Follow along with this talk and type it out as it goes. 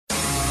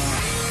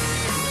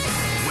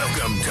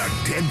to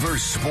Denver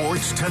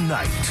Sports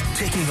Tonight,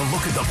 taking a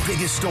look at the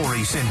biggest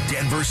stories in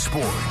Denver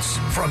sports.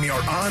 From your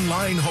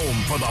online home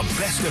for the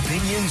best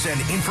opinions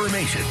and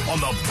information on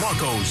the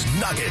Broncos,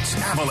 Nuggets,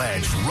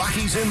 Avalanche,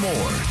 Rockies, and more.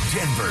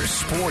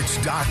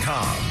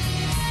 DenverSports.com.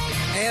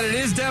 And it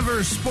is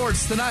Denver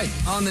Sports Tonight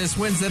on this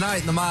Wednesday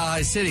night in the Mile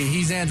High City.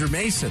 He's Andrew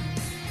Mason.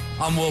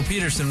 I'm Will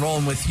Peterson,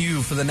 rolling with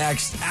you for the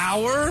next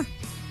hour.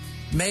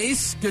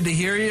 Mace, good to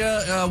hear you.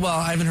 Well,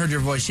 I haven't heard your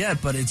voice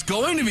yet, but it's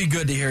going to be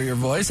good to hear your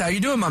voice. How you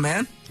doing, my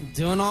man?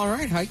 Doing all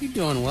right. How you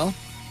doing, Will?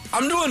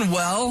 I'm doing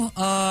well.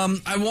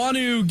 I want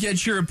to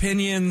get your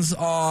opinions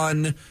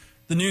on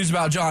the news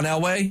about John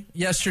Elway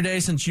yesterday,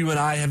 since you and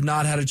I have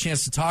not had a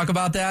chance to talk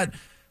about that.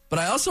 But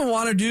I also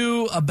want to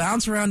do a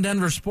bounce around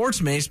Denver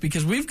sports, Mace,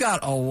 because we've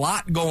got a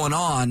lot going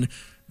on.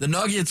 The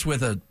Nuggets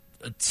with a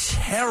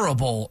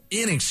terrible,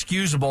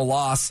 inexcusable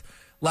loss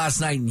last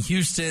night in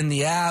Houston.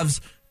 The Avs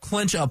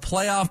clinch a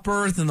playoff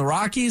berth, in the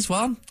Rockies,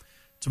 well,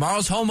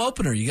 tomorrow's home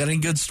opener. You got any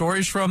good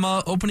stories from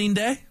opening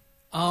day?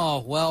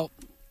 Oh, well,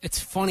 it's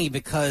funny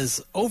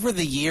because over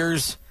the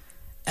years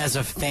as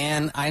a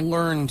fan, I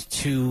learned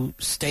to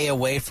stay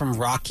away from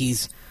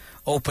Rockies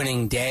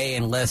opening day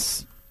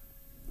unless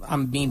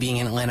I'm being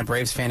an Atlanta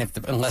Braves fan,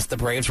 unless the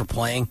Braves were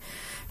playing,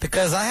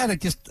 because I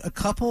had just a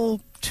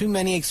couple too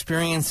many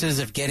experiences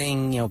of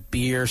getting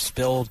beer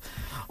spilled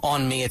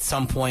on me at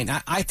some point.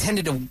 I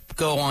tended to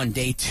go on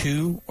day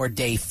 2 or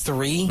day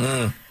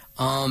 3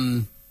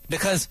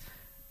 because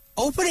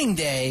opening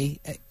day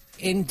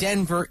in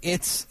Denver,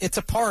 it's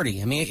a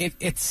party. I mean,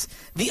 it's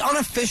the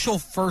unofficial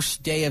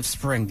first day of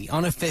spring, the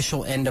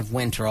unofficial end of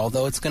winter,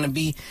 although it's going to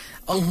be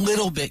a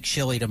little bit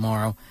chilly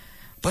tomorrow.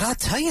 But I'll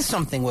tell you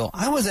something, Will.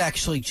 I was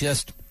actually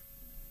just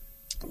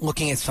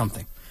looking at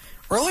something.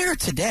 Earlier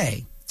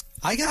today,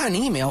 I got an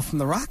email from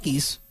the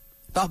Rockies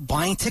about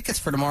buying tickets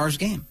for tomorrow's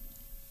game.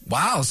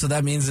 Wow, so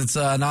that means it's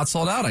not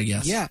sold out, I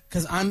guess. Yeah,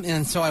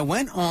 so I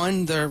went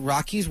on the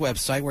Rockies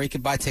website where you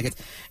could buy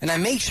tickets, and I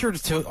make sure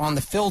to on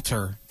the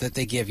filter that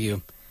they give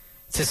you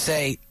to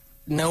say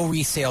no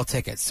resale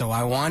tickets. So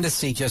I wanted to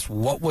see just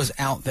what was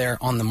out there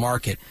on the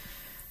market.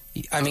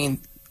 I mean,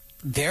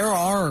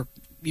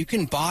 you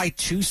can buy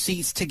 2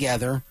 seats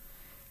together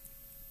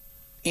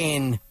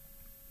in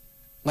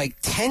like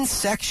 10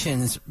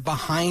 sections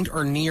behind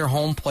or near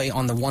home plate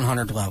on the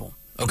 100 level.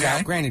 Okay.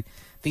 Now, granted,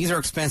 these are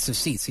expensive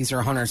seats. These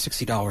are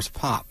 $160 a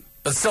pop.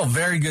 But still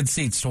very good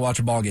seats to watch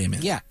a ball game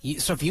in. Yeah.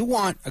 So if you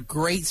want a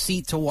great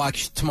seat to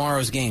watch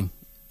tomorrow's game,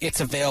 it's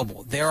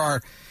available. There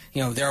are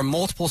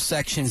multiple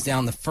sections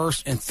down the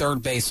first and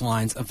third base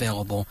lines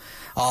available.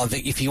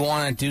 If you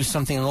want to do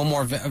something a little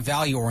more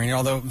value-oriented,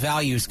 although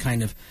value is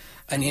kind of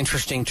an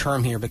interesting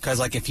term here, because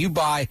like if you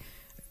buy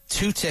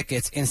 2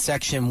 tickets in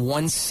section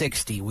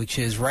 160, which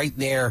is right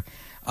there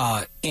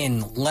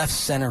in left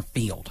center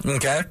field.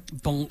 Okay.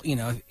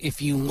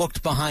 If you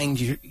looked behind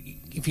you,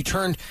 if you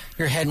turned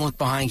your head and looked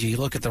behind you, you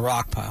look at the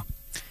rock pile.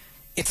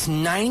 It's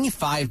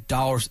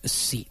 $95 a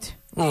seat.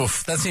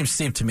 Oof, that seems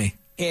steep to me.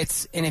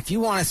 And if you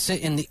want to sit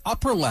in the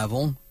upper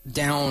level,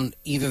 down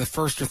either the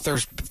first or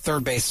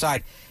third base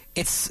side,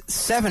 it's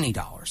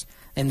 $70.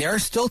 And there are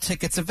still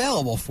tickets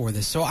available for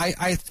this. So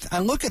I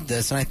look at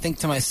this and I think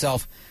to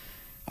myself,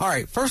 all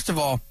right, first of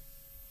all,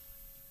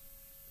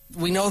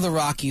 we know the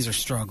Rockies are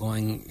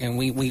struggling, and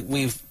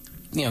we've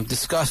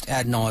discussed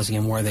ad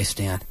nauseum where they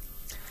stand.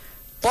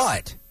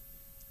 But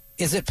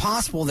is it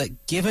possible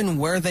that given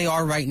where they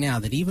are right now,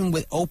 that even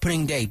with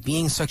opening day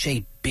being such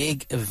a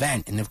big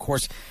event, and of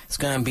course it's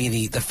going to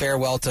be the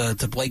farewell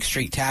to Blake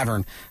Street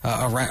Tavern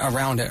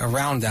around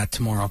that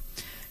tomorrow,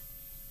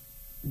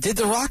 did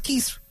the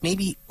Rockies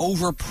maybe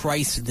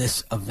overprice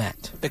this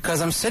event?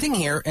 Because I'm sitting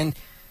here and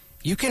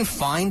you can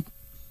find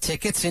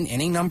tickets in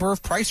any number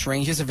of price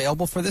ranges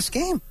available for this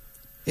game.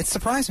 It's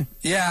surprising.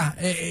 Yeah,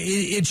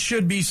 it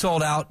should be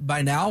sold out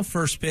by now.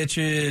 First pitch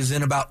is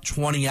in about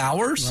 20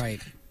 hours.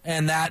 Right.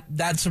 And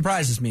that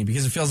surprises me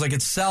because it feels like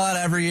it's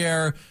sellout every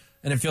year,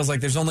 and it feels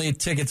like there's only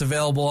tickets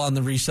available on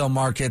the resale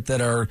market that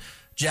are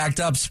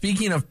jacked up.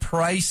 Speaking of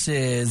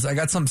prices, I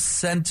got some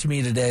sent to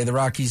me today. The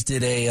Rockies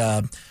did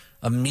a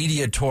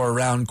media tour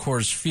around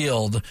Coors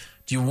Field.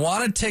 Do you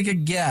want to take a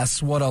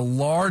guess what a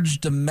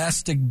large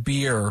domestic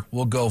beer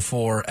will go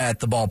for at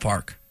the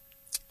ballpark?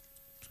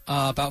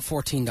 About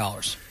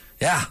 $14.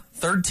 Yeah,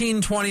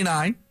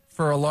 $13.29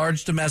 for a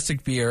large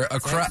domestic beer.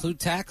 Does that include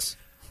tax?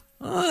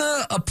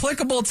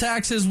 Applicable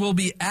taxes will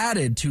be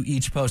added to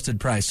each posted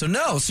price. So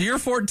no, so you're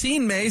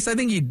 14, Mace. I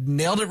think you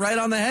nailed it right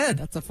on the head.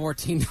 That's a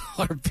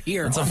 $14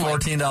 beer. That's a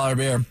 $14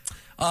 beer.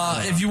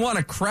 If you want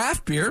a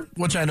craft beer,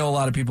 which I know a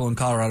lot of people in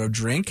Colorado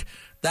drink,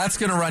 that's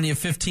going to run you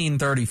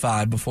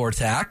 $15.35 before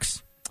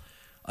tax.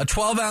 A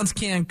 12-ounce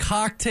can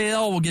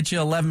cocktail will get you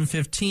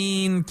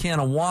 $11.15. Can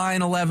of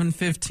wine,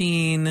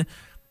 $11.15,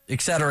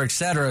 et cetera, et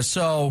cetera.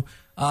 So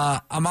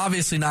I'm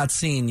obviously not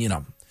seeing,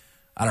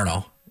 I don't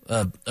know,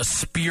 a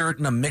spirit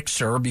and a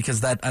mixer, because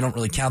that I don't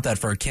really count that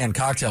for a canned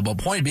cocktail. But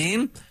point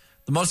being,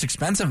 the most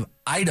expensive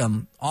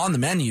item on the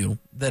menu,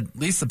 that at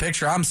least the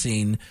picture I'm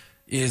seeing,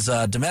 is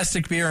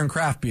domestic beer and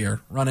craft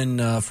beer, running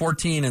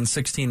 $14 and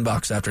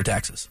 $16 after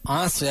taxes.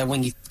 Honestly,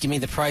 when you give me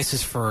the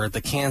prices for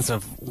the cans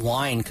of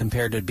wine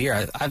compared to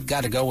beer, I've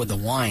got to go with the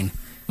wine.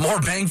 More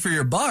bang for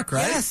your buck,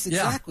 right? Yes,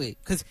 exactly.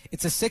 Because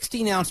it's a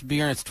 16-ounce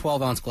beer and it's a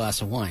 12-ounce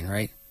glass of wine,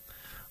 right?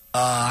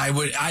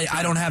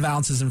 I don't have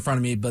ounces in front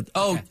of me, but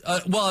a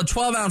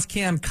 12-ounce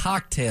can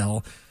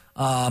cocktail.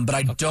 But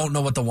I don't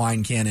know what the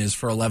wine can is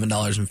for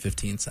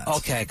 $11.15.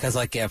 Okay, because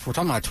if we're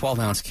talking about a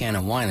 12-ounce can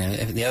of wine,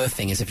 and the other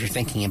thing is if you're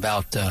thinking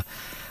about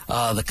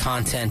the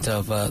content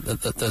of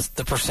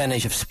the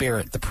percentage of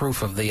spirit, the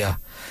proof of the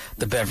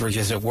beverage,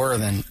 as it were,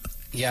 then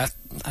yeah,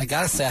 I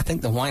gotta say I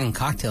think the wine and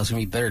cocktails are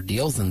gonna be better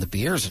deals than the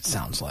beers. It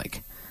sounds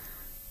like.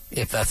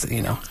 If that's,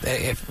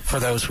 if for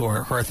those who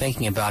are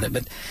thinking about it.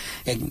 But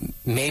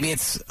maybe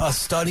it's a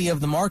study of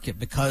the market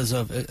because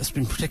of,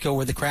 in particular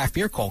with the craft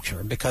beer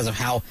culture, because of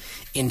how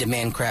in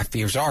demand craft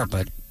beers are.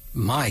 But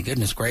my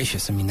goodness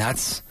gracious, I mean,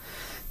 that's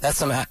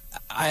something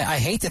I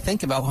hate to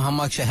think about how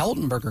much a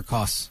Heldenberger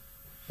costs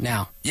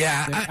now.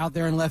 Yeah. Out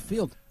there in left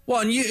field. Well,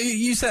 and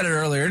you said it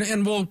earlier,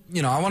 and we'll,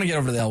 I want to get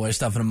over to the Elway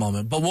stuff in a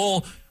moment, but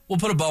we'll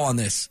put a bow on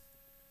this.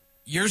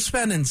 You're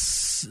spending,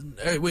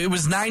 it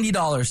was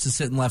 $90 to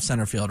sit in left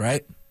center field,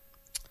 right?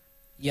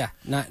 Yeah,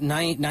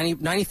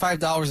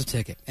 $95 a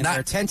ticket. And there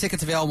are 10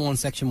 tickets available in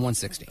section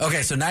 160.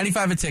 Okay, so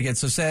 $95 a ticket.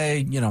 So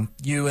say,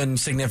 you and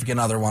significant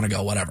other want to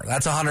go, whatever.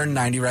 That's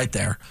 $190 right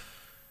there.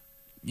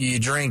 You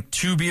drink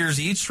 2 beers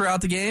each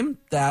throughout the game.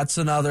 That's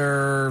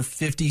another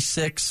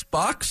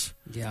 $56.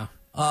 Yeah.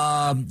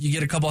 You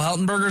get a couple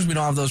Heltenbergers. We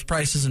don't have those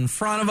prices in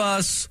front of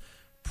us.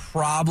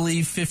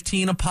 Probably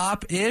 $15 a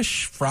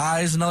pop-ish.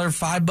 Fries, another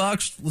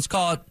 $5. Let's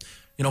call it,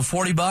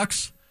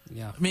 $40.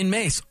 Yeah. I mean,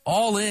 Mace,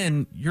 all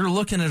in, you're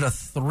looking at a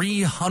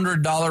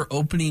 $300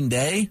 opening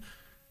day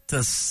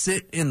to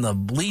sit in the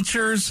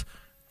bleachers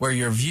where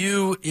your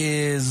view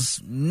is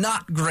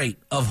not great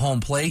of home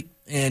plate,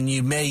 and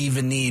you may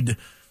even need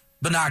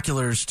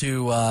binoculars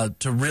to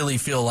really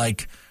feel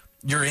like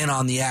you're in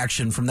on the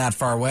action from that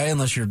far away,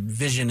 unless your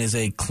vision is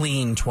a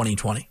clean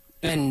 20/20.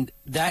 And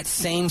that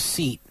same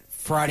seat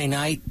Friday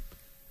night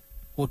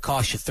would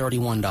cost you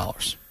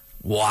 $31.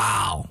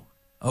 Wow.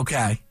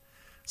 Okay.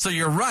 So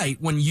you're right.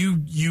 When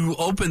you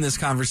open this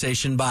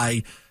conversation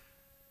by,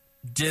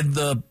 did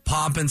the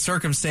pomp and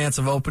circumstance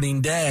of opening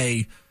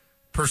day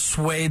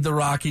persuade the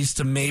Rockies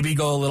to maybe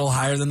go a little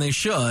higher than they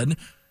should?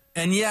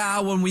 And yeah,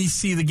 when we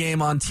see the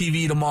game on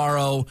TV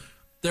tomorrow,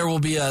 there will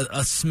be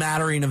a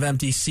smattering of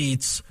empty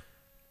seats.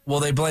 Will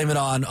they blame it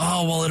on,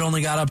 it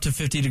only got up to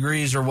 50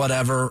 degrees or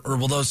whatever, or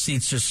will those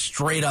seats just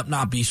straight up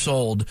not be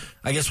sold?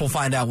 I guess we'll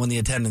find out when the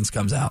attendance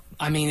comes out.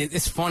 I mean,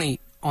 it's funny.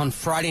 On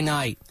Friday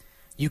night,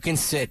 you can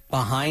sit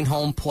behind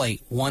home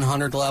plate,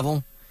 100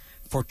 level,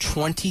 for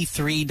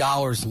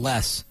 $23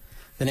 less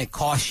than it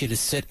costs you to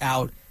sit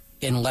out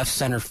in left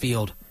center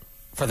field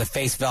for the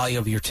face value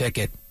of your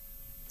ticket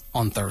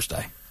on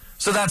Thursday.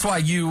 So that's why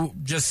you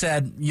just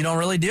said you don't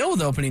really deal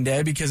with opening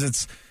day, because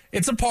it's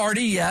a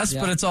party, yes,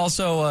 yeah. But it's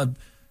also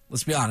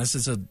let's be honest,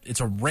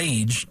 it's a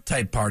rage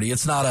type party.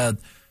 It's not a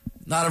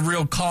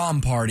real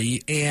calm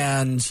party,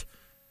 and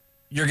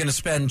you're going to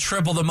spend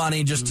triple the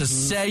money just to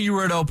say you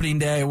were at opening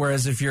day.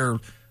 Whereas if you're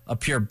a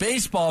pure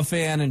baseball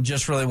fan and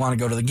just really want to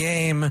go to the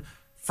game,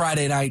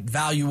 Friday night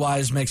value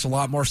wise makes a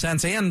lot more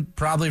sense, and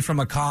probably from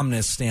a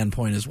calmness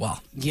standpoint as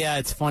well. Yeah,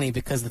 it's funny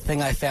because the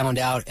thing I found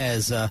out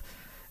as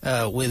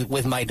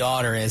with my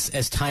daughter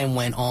as time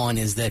went on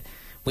is that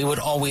we would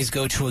always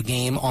go to a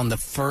game on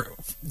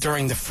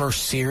during the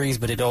first series,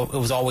 but it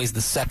was always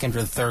the second or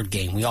the third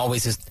game. We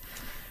always just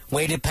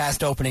waited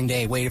past opening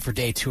day, waited for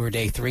day 2 or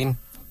day 3.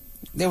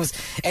 There was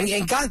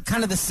and got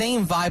kind of the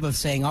same vibe of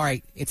saying, all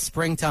right, it's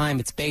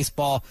springtime, it's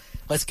baseball.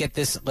 Let's get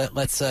this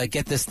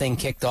get this thing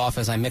kicked off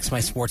as I mix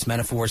my sports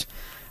metaphors,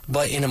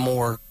 but in a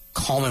more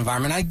calm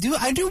environment. I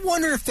do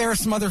wonder if there are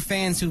some other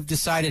fans who've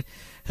decided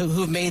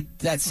who've made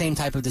that same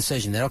type of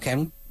decision that okay,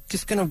 I'm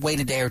just going to wait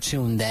a day or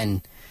two and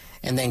then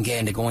get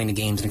into going to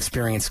games and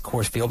experience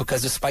Coors Field,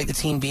 because despite the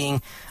team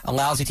being a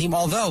lousy team,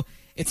 although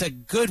it's a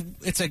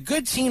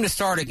good team to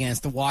start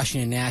against, the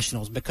Washington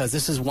Nationals, because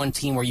this is one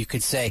team where you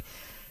could say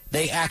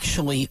they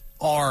actually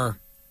are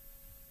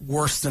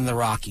worse than the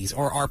Rockies,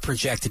 or are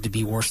projected to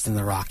be worse than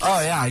the Rockies.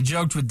 Oh, yeah. I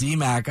joked with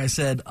D-Mac. I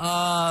said,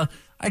 I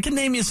can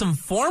name you some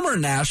former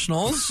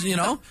Nationals,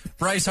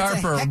 Bryce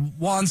Harper,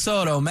 Juan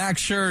Soto,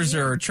 Max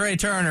Scherzer, Trey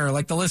Turner,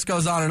 like the list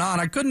goes on and on.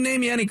 I couldn't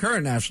name you any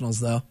current Nationals,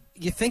 though.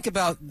 You think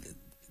about...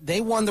 They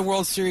won the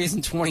World Series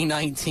in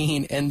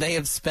 2019, and they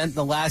have spent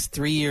the last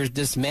 3 years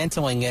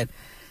dismantling it.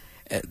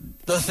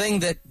 The thing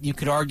that you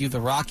could argue the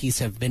Rockies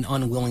have been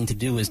unwilling to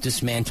do is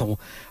dismantle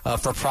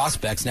for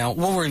prospects. Now,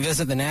 we'll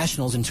revisit the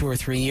Nationals in 2 or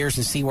 3 years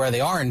and see where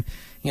they are,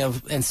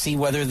 and see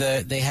whether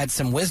they had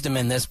some wisdom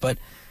in this. But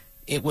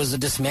it was a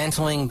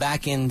dismantling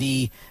back in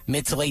the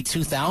mid to late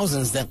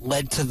 2000s that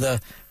led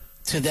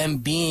to them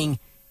being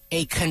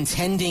a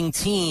contending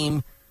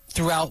team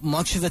throughout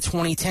much of the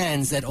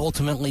 2010s that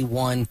ultimately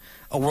won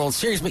a World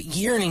Series. But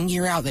year in and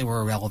year out, they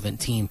were a relevant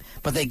team.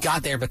 But they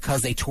got there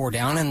because they tore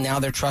down, and now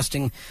they're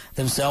trusting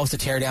themselves to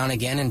tear down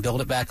again and build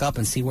it back up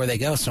and see where they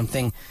go,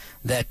 something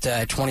that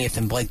 20th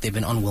and Blake, they've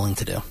been unwilling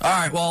to do. All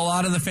right, well, a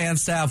lot of the fan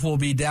staff will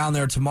be down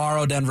there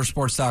tomorrow,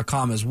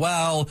 denversports.com as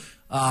well.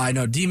 I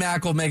know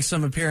D-Mac will make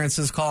some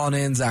appearances calling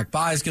in. Zach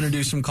Bye's going to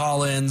do some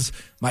call-ins.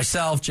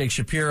 Myself, Jake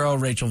Shapiro,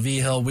 Rachel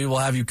Vigil, we will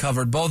have you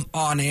covered both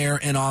on air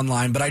and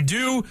online. But I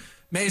do,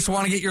 Mace,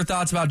 want to get your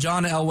thoughts about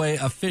John Elway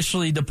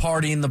officially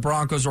departing the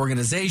Broncos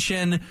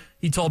organization.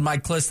 He told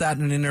Mike Klis that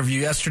in an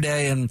interview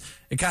yesterday, and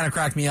it kind of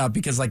cracked me up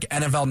because like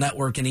NFL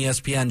Network and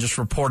ESPN just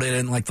reported it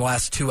in like the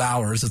last 2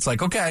 hours. It's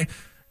like, okay,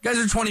 you guys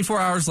are 24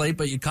 hours late,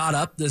 but you caught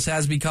up. This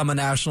has become a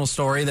national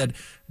story that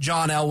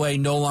John Elway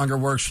no longer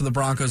works for the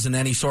Broncos in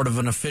any sort of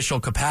an official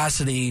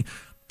capacity.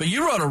 But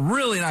you wrote a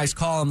really nice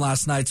column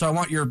last night, so I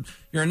want your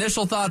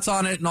initial thoughts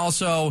on it, and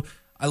also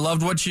I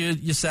loved what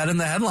you said in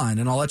the headline,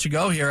 and I'll let you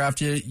go here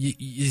after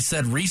you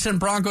said recent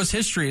Broncos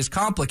history is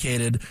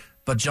complicated,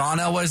 but John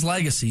Elway's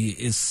legacy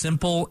is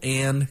simple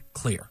and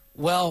clear.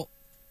 Well,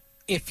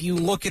 if you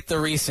look at the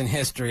recent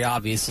history,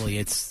 obviously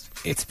it's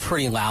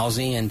pretty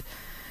lousy, and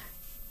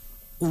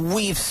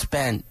we've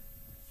spent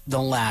the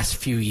last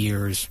few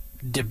years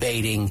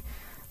debating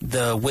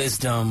the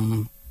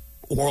wisdom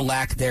or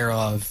lack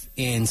thereof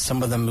in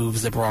some of the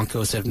moves the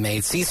Broncos have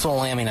made. Cecil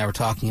Lammey and I were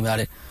talking about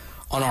it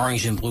on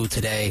Orange and Blue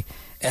today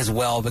as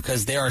well,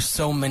 because there are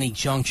so many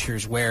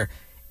junctures where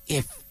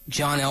if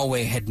John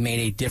Elway had made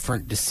a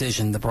different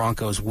decision, the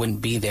Broncos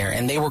wouldn't be there.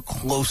 And they were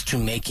close to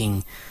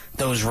making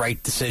those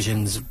right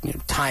decisions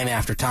time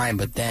after time,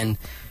 but then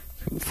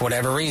for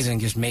whatever reason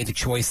just made the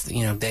choice.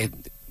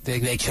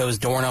 They chose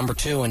door number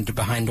 2, and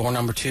behind door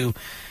number 2,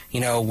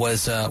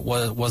 was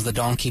the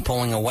donkey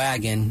pulling a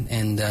wagon,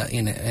 and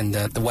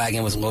the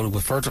wagon was loaded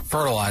with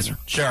fertilizer.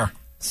 Sure.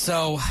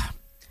 So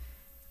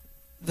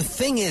the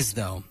thing is,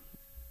 though,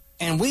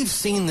 and we've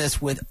seen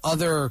this with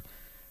other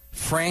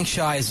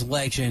franchise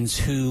legends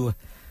who,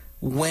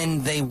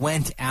 when they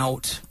went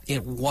out,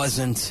 it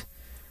wasn't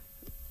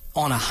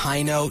on a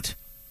high note.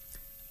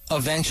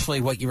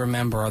 Eventually, what you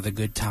remember are the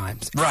good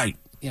times. Right.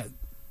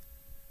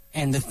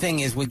 And the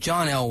thing is, with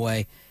John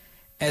Elway,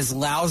 as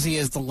lousy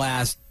as the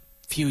last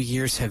few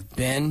years have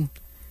been,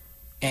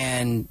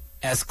 and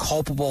as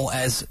culpable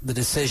as the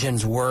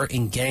decisions were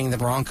in getting the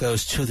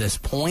Broncos to this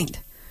point,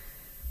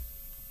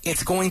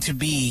 it's going to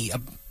be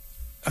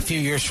a few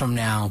years from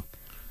now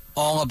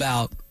all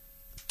about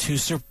 2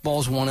 Super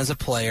Bowls won as a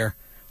player,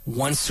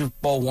 1 Super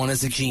Bowl won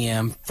as a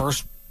GM,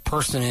 first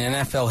person in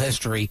NFL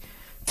history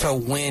to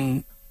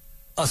win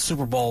a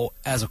Super Bowl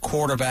as a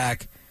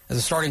quarterback, as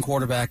a starting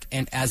quarterback,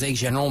 and as a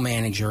general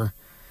manager,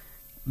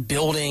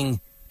 building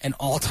an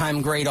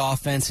all-time great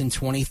offense in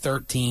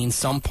 2013,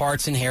 some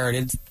parts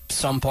inherited,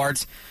 some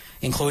parts,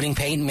 including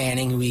Peyton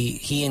Manning, who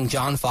he and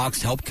John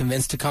Fox helped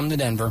convince to come to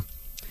Denver,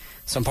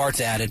 some parts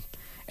added,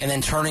 and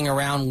then turning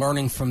around,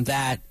 learning from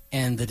that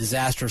and the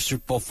disaster of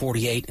Super Bowl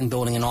 48 and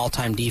building an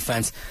all-time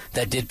defense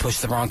that did push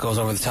the Broncos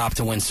over the top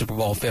to win Super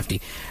Bowl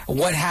 50.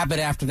 What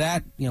happened after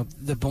that?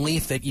 The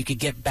belief that you could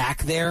get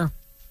back there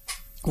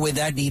with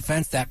that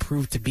defense, that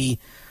proved to be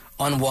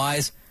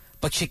unwise.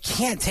 But you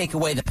can't take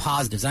away the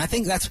positives. And I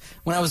think that's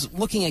when I was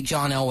looking at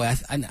John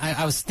Elway,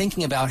 I was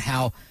thinking about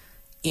how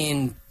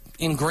in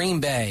Green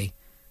Bay,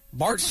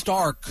 Bart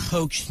Starr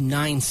coached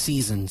 9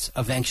 seasons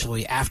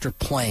eventually after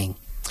playing.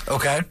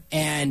 Okay.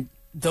 And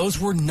those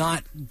were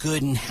not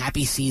good and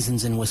happy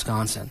seasons in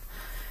Wisconsin.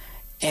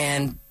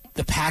 And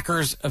the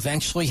Packers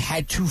eventually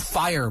had to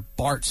fire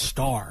Bart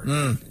Starr.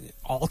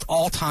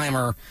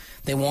 All-timer.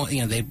 They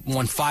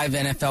won 5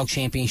 NFL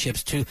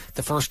championships,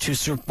 the first 2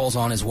 Super Bowls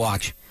on his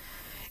watch.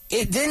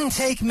 It didn't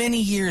take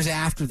many years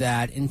after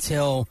that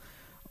until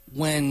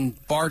when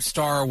Bart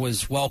Starr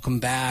was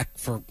welcomed back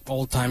for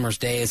old-timers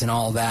days and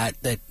all that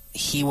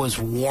he was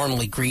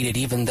warmly greeted,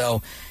 even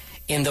though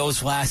in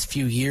those last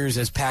few years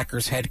as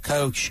Packers head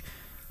coach,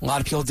 a lot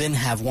of people didn't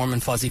have warm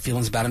and fuzzy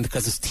feelings about him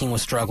because his team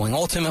was struggling.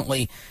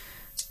 Ultimately,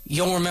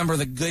 you'll remember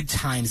the good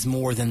times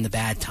more than the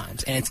bad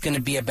times, and it's going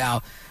to be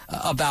about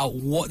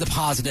what the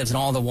positives and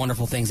all the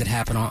wonderful things that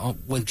happen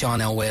with John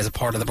Elway as a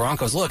part of the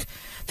Broncos. Look,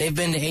 they've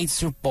been to 8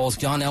 Super Bowls.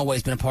 John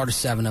Elway's been a part of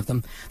 7 of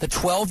them. The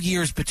 12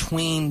 years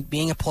between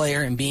being a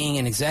player and being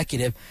an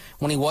executive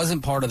when he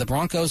wasn't part of the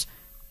Broncos,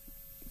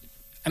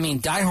 I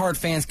mean, diehard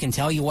fans can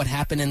tell you what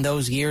happened in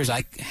those years.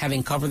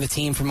 Having covered the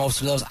team for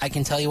most of those, I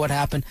can tell you what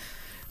happened.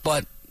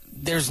 But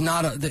there's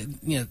not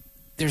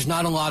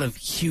a lot of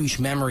huge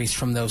memories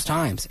from those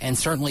times. And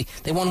certainly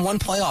they won 1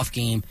 playoff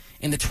game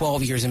in the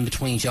 12 years in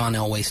between John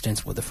Elway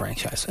stints with the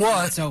franchise.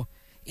 Well, so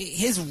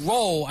his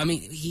role, I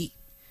mean,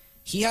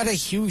 he had a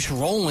huge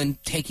role in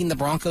taking the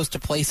Broncos to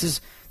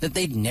places that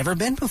they'd never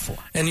been before.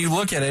 And you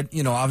look at it,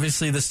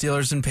 obviously the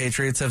Steelers and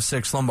Patriots have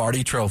 6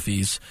 Lombardi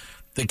trophies.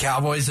 The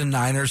Cowboys and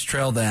Niners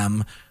trail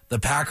them. The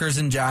Packers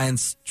and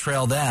Giants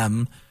trail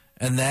them.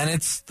 And then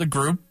it's the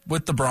group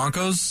with the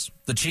Broncos,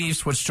 the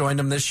Chiefs, which joined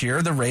them this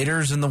year, the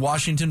Raiders, and the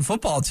Washington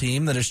football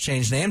team that has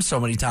changed names so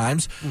many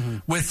times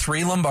with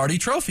 3 Lombardi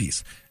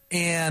trophies.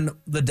 And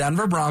the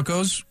Denver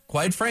Broncos,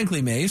 quite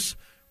frankly, Mace,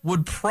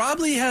 would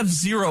probably have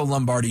 0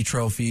 Lombardi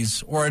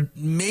trophies or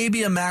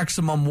maybe a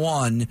maximum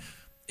 1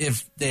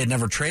 if they had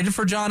never traded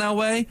for John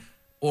Elway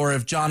or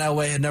if John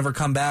Elway had never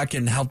come back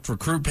and helped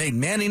recruit Peyton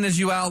Manning, as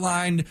you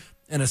outlined,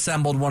 and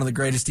assembled one of the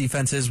greatest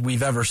defenses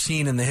we've ever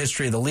seen in the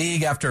history of the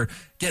league after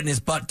getting his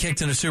butt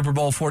kicked in a Super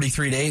Bowl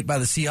 43-8 by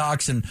the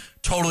Seahawks and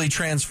totally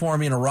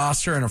transforming a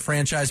roster and a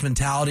franchise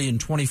mentality in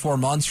 24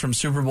 months from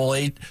Super Bowl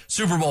 48,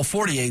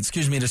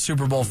 to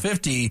Super Bowl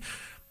 50.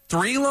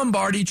 3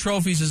 Lombardi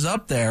trophies is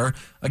up there.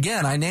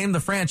 Again, I named the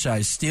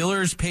franchise: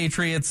 Steelers,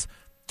 Patriots,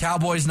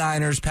 Cowboys,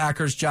 Niners,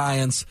 Packers,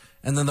 Giants,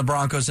 and then the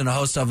Broncos and a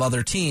host of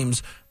other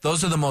teams.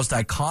 Those are the most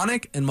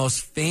iconic and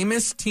most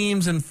famous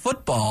teams in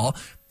football.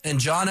 And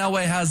John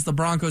Elway has the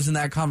Broncos in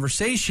that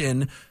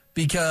conversation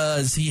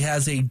because he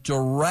has a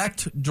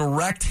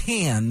direct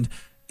hand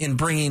in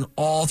bringing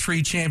all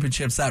 3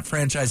 championships that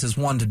franchise has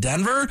won to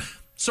Denver.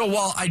 So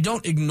while I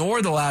don't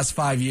ignore the last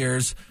 5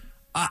 years,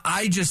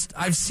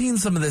 I've seen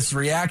some of this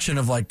reaction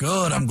of like,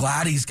 good, I'm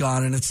glad he's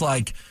gone. And it's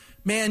like,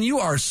 man, you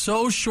are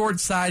so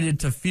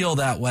short-sighted to feel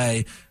that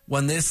way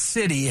when this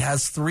city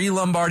has 3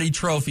 Lombardi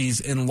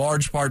trophies in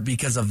large part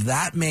because of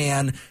that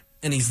man,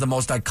 and he's the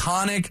most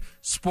iconic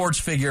sports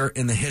figure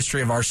in the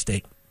history of our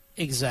state.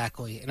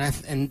 Exactly.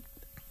 And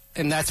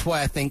that's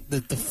why I think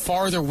that the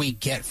farther we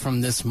get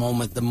from this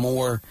moment, the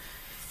more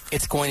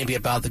it's going to be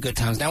about the good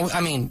times. Now,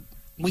 I mean,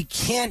 we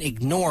can't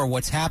ignore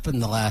what's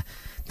happened the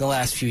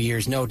last few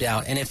years, no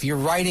doubt. And if you're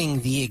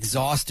writing the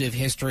exhaustive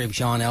history of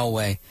John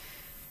Elway,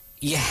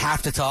 you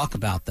have to talk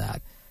about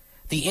that.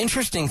 The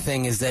interesting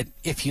thing is that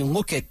if you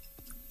look at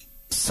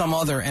some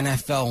other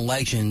NFL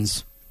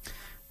legends,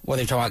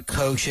 whether you're talking about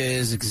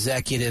coaches,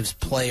 executives,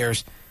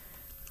 players,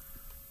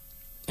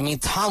 I mean,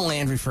 Tom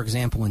Landry, for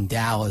example, in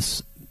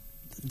Dallas,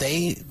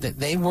 they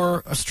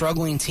were a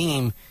struggling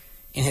team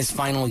in his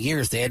final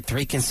years. They had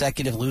 3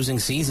 consecutive losing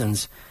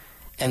seasons.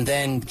 And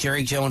then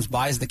Jerry Jones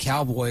buys the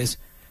Cowboys,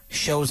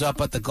 shows up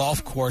at the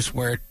golf course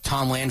where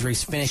Tom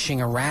Landry's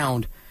finishing a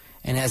round,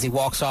 and as he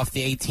walks off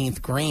the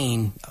 18th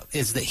green,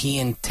 is that he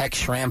and Tex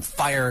Schramm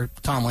fire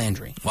Tom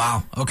Landry.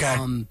 Wow, okay.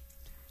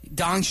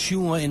 Don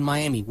Shula in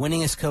Miami,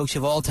 winningest coach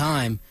of all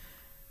time,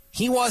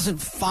 he wasn't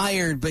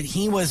fired, but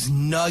he was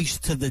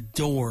nudged to the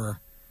door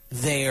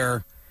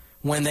there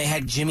when they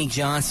had Jimmy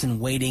Johnson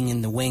waiting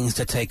in the wings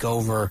to take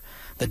over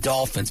the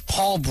Dolphins.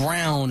 Paul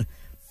Brown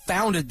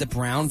founded the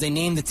Browns. They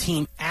named the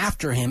team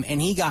after him,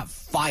 and he got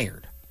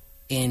fired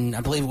in,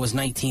 I believe it was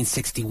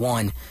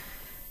 1961.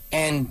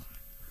 And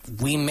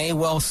we may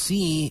well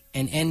see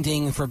an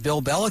ending for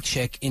Bill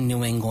Belichick in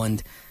New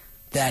England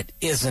that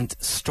isn't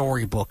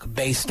storybook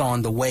based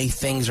on the way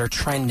things are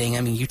trending.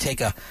 I mean, you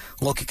take a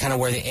look at kind of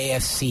where the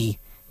AFC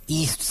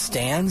East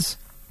stands,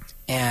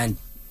 and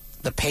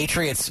the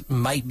Patriots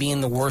might be in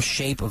the worst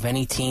shape of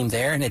any team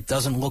there, and it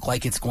doesn't look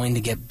like it's going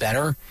to get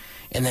better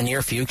in the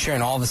near future,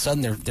 and all of a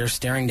sudden they're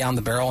staring down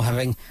the barrel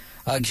having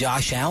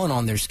Josh Allen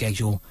on their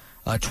schedule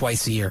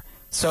twice a year.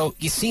 So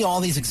you see all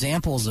these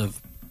examples of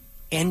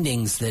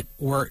endings that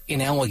were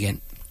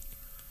inelegant.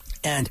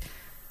 And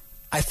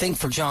I think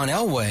for John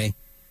Elway,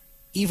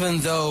 even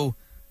though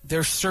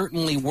there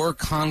certainly were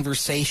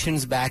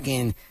conversations back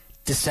in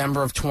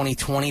December of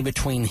 2020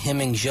 between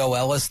him and Joe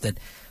Ellis that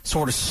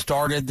sort of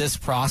started this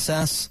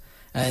process,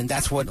 and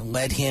that's what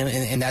led him,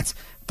 and that's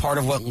part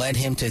of what led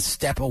him to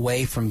step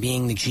away from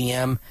being the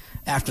GM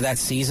after that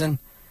season.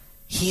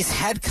 He's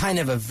had kind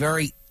of a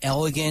very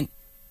elegant,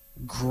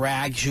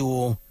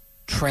 gradual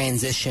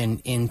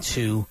transition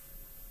into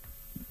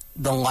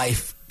the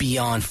life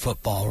beyond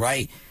football,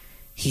 right?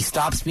 He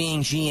stops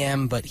being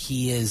GM, but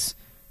he is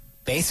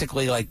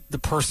basically like the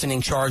person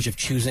in charge of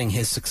choosing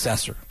his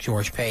successor,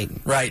 George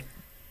Paton. Right.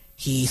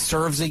 He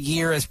serves a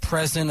year as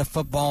president of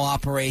football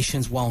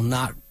operations while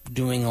not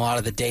doing a lot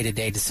of the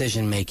day-to-day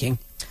decision-making.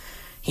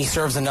 He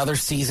serves another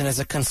season as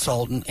a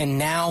consultant, and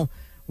now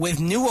with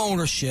new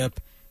ownership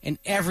and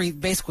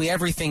basically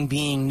everything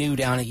being new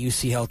down at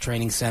UC Health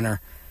Training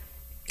Center,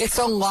 it's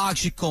a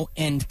logical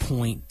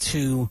endpoint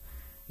to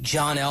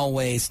John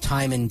Elway's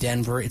time in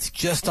Denver. It's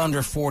just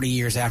under 40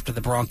 years after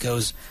the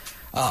Broncos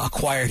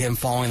acquired him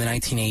following the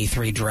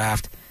 1983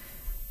 draft.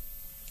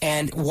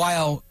 And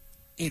while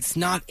it's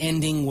not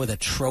ending with a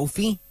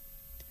trophy,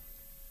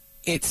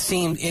 it's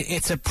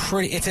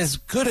as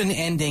good an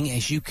ending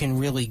as you can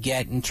really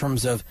get in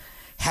terms of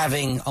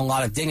having a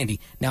lot of dignity.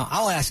 Now,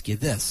 I'll ask you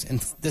this,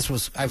 and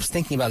I was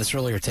thinking about this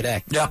earlier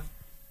today. Yeah.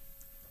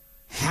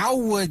 How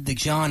would the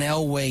John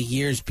Elway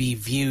years be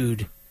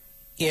viewed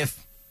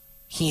if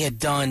he had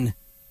done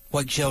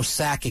what Joe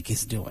Sakic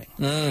is doing?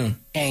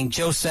 And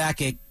Joe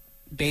Sakic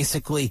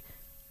basically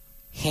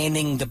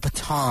handing the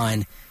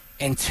baton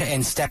and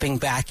stepping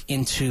back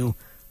into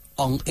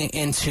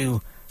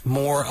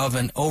more of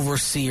an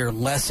overseer,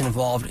 less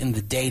involved in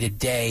the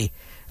day-to-day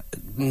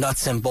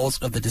nuts and bolts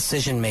of the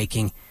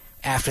decision-making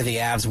after the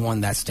Avs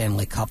won that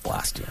Stanley Cup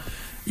last year.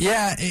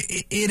 Yeah,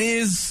 it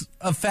is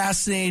a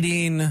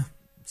fascinating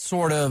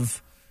sort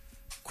of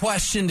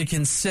question to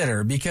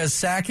consider because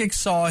Sakic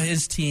saw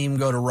his team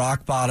go to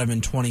rock bottom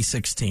in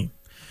 2016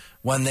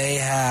 when they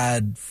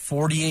had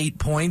 48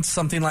 points,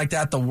 something like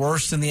that, the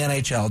worst in the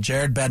NHL,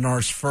 Jared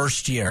Bednar's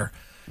first year.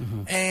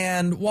 Mm-hmm.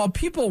 And while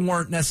people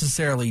weren't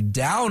necessarily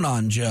down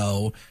on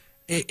Joe,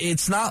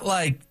 it's not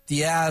like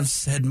the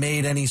Avs had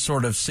made any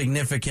sort of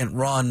significant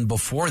run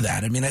before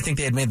that. I mean, I think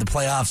they had made the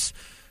playoffs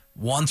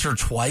once or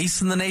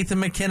twice in the Nathan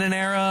MacKinnon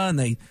era, and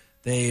they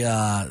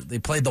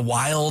played the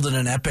Wild in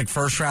an epic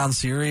first-round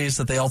series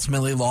that they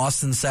ultimately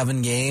lost in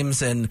 7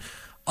 games. And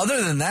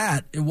other than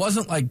that, it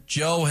wasn't like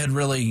Joe had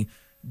really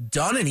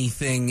done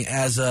anything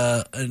as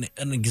an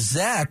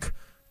exec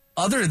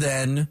other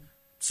than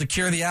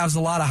secure the Avs a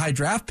lot of high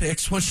draft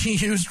picks, which he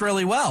used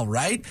really well,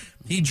 right?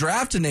 He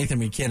drafted Nathan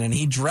MacKinnon.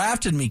 He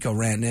drafted Mikko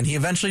Rantanen. He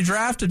eventually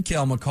drafted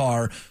Cale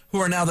Makar, who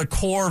are now the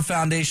core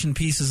foundation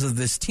pieces of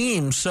this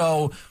team.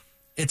 So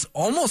it's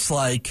almost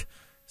like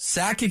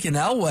Sakic and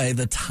Elway,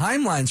 the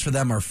timelines for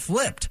them are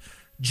flipped.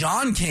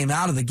 John came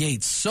out of the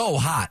gate so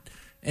hot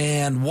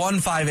and won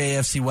 5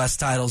 AFC West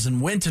titles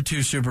and went to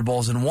 2 Super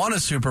Bowls and won a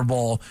Super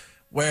Bowl,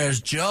 whereas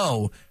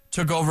Joe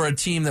took over a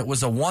team that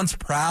was a once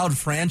proud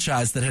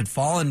franchise that had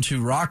fallen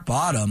to rock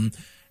bottom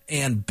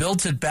and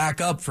built it back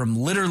up from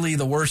literally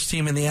the worst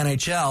team in the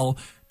NHL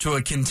to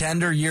a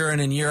contender year in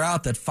and year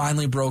out that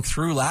finally broke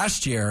through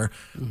last year.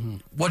 Mm-hmm.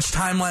 Which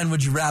timeline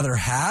would you rather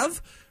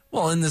have?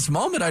 Well, in this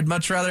moment, I'd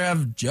much rather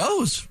have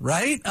Joe's,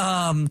 right?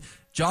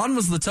 John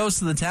was the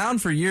toast of the town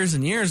for years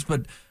and years,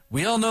 but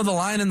we all know the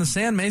line in the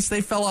sand, Mace.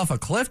 They fell off a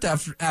cliff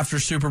after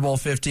Super Bowl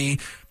 50.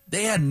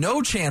 They had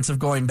no chance of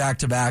going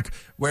back-to-back,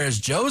 whereas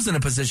Joe's in a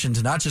position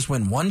to not just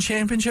win 1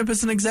 championship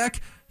as an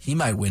exec, he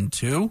might win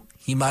 2,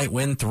 he might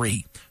win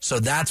 3. So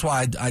that's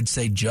why I'd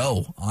say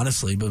Joe,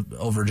 honestly, but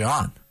over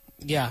John.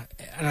 Yeah,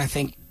 and I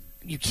think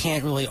you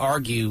can't really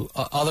argue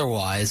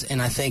otherwise,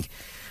 and I think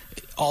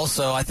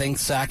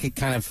Sakic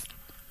kind of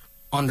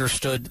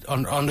understood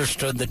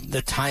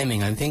the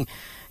timing. I think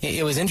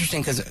it was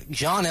interesting because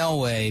John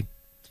Elway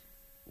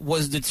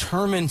was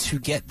determined to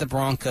get the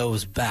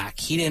Broncos back.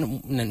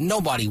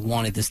 Nobody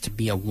wanted this to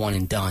be a one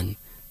and done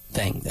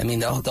thing. I mean,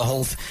 the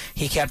whole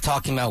he kept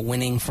talking about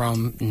winning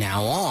from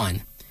now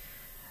on.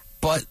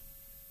 But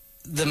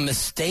the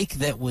mistake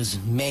that was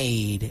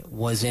made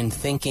was in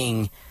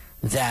thinking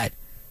that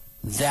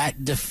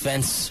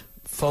defense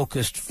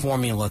focused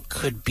formula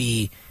could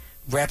be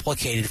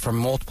replicated for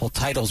multiple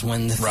titles,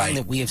 when the thing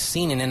that we have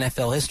seen in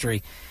NFL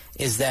history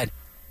is that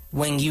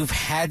when you've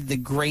had the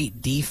great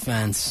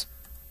defense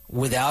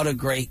without a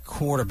great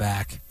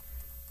quarterback,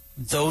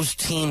 those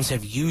teams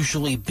have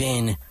usually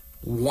been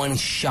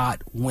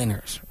one-shot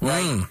winners,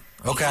 right?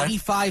 Okay. The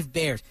 85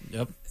 Bears.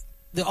 Yep.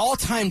 The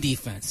all-time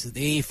defense is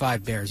the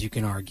 85 Bears, you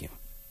can argue.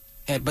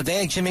 But they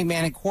had Jim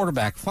McMahon at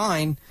quarterback,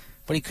 fine,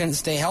 but he couldn't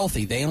stay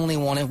healthy. They only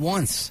won it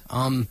once.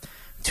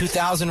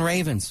 2000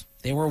 Ravens,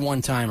 they were a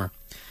one-timer.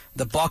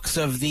 The Bucks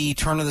of the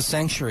turn of the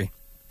century,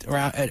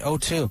 around at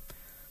 2002,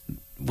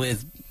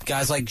 with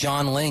guys like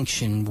John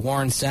Lynch and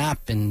Warren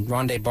Sapp and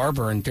Rondé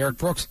Barber and Derek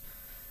Brooks,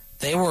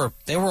 they were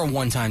a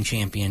one-time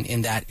champion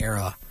in that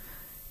era.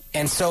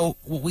 And so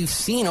what we've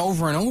seen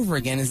over and over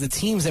again is the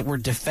teams that were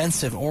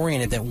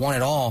defensive-oriented, that won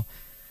it all,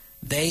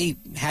 they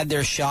had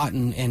their shot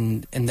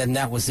and then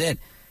that was it.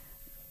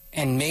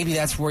 And maybe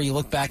that's where you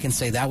look back and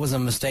say that was a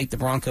mistake the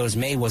Broncos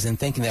made, was in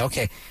thinking that,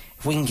 okay,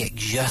 if we can get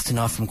just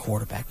enough from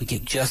quarterback, we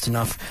get just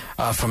enough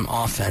from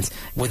offense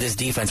with this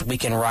defense, we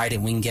can ride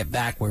it, we can get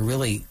back. We're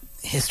really,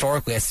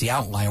 historically, that's the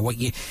outlier.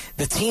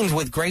 The teams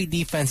with great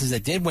defenses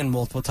that did win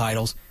multiple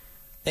titles,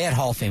 they had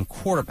Hall of Fame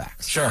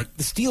quarterbacks. Sure. Like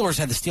the Steelers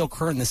had the steel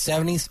curtain in the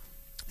 70s.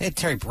 They had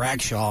Terry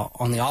Bradshaw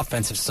on the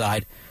offensive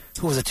side,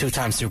 who was a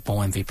 2-time Super Bowl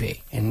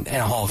MVP and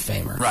a Hall of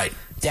Famer. Right.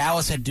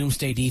 Dallas had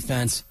doomsday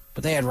defense,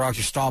 but they had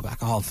Roger Staubach,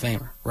 a Hall of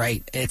Famer,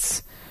 right?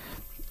 It's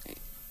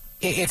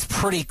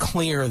pretty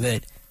clear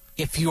that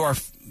if you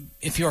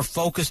are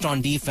focused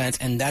on defense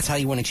and that's how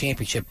you win a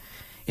championship,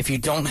 if you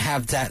don't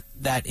have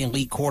that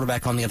elite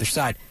quarterback on the other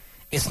side,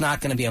 it's not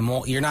going to be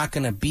you're not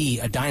going to be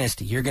a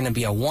dynasty. You're going to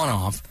be a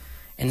one-off.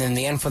 And in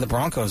the end, for the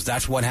Broncos,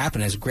 that's what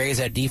happened. As great as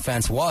that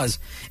defense was,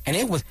 and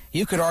it was,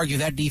 you could argue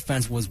that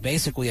defense was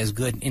basically as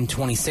good in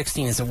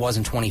 2016 as it was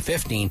in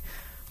 2015,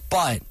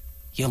 but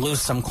you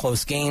lose some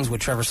close games with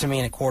Trevor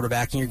Siemian at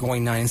quarterback, and you're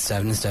going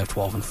 9-7 instead of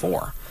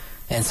 12-4.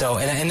 And so,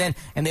 and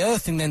the other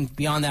thing then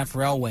beyond that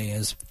for Elway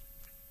is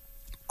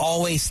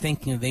always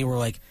thinking they were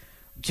like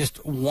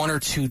just 1 or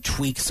 2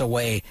 tweaks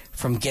away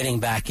from getting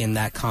back in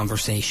that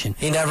conversation.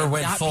 He never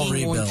went full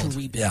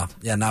rebuild.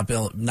 Yeah,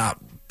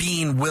 not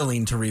being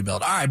willing to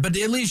rebuild. All right, but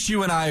at least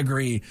you and I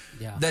agree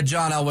that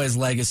John Elway's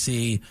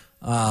legacy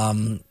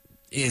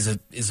is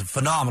a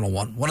phenomenal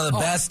one. One of the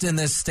best in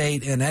this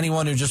state, and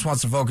anyone who just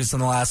wants to focus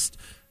on the last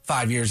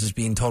 5 years is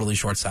being totally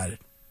short-sighted.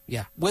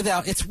 Yeah,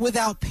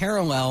 without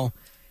parallel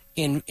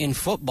in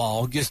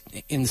football, just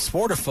in the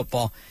sport of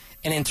football,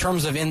 and in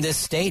terms of in this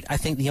state, I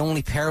think the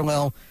only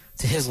parallel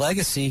to his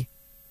legacy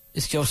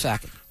is Joe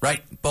Sakic.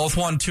 Right. Both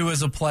won 2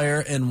 as a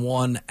player and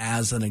 1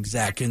 as an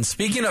exec. And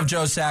speaking of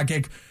Joe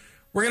Sakic,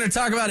 we're going to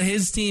talk about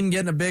his team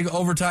getting a big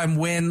overtime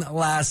win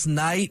last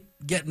night,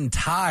 getting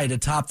tied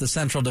atop the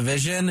Central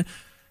Division.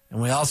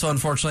 And we also,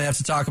 unfortunately, have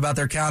to talk about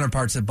their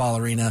counterparts at Ball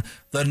Arena,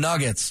 the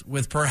Nuggets,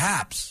 with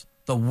perhaps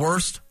the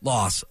worst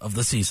loss of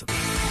the season.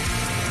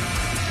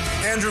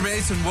 Andrew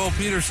Mason, Will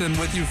Peterson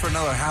with you for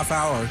another half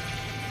hour.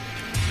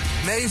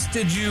 Mace,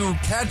 did you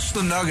catch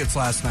the Nuggets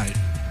last night?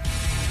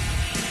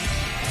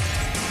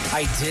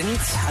 I didn't.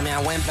 I mean,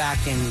 I went back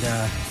and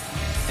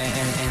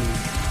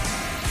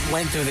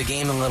went through the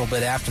game a little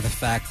bit after the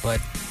fact, but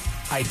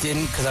I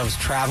didn't because I was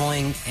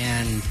traveling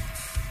and.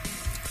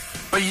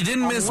 But you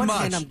didn't miss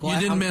much. You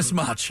didn't miss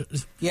much.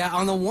 Yeah,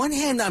 on the one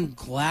hand, I'm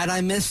glad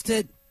I missed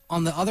it.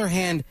 On the other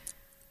hand,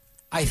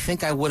 I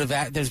think I would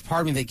have. There's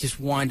part of me that just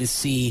wanted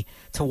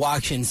to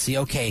watch and see,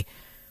 okay,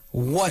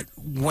 what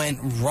went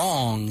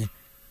wrong?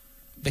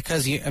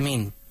 Because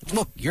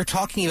look, you're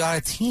talking about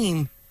a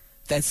team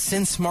that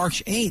since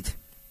March 8th,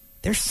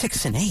 they're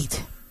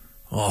 6-8.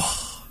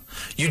 Oh,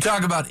 you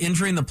talk about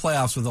entering the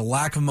playoffs with a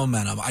lack of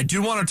momentum. I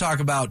do want to talk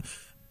about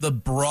the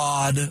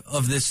broad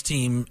of this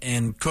team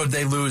and could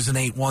they lose an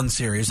 8-1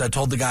 series. I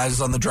told the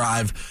guys on the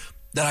drive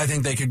that I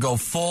think they could go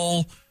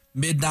full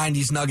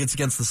mid-90s Nuggets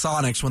against the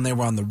Sonics when they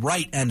were on the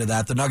right end of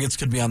that. The Nuggets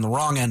could be on the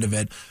wrong end of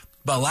it.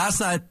 But last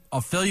night,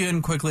 I'll fill you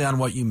in quickly on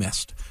what you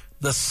missed.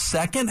 The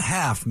second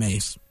half,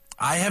 Mace,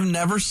 I have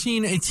never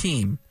seen a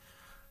team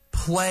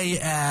play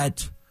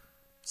at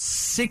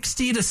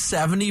 60 to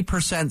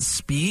 70%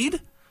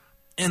 speed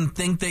and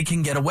think they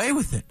can get away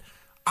with it.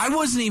 I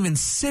wasn't even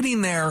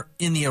sitting there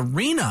in the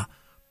arena,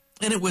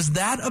 and it was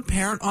that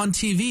apparent on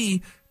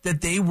TV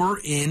that they were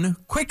in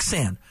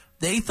quicksand.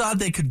 They thought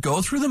they could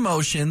go through the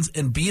motions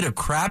and beat a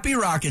crappy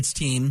Rockets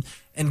team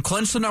and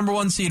clinch the number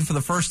 1 seed for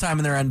the first time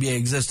in their NBA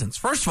existence.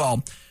 First of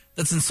all,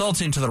 that's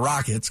insulting to the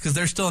Rockets because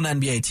they're still an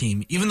NBA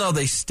team. Even though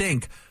they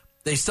stink,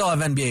 they still have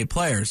NBA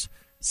players.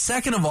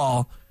 Second of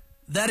all,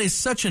 that is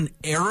such an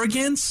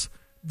arrogance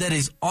that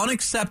is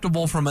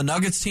unacceptable from a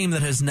Nuggets team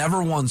that has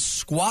never won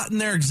squat in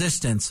their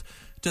existence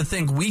to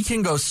think we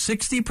can go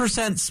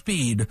 60%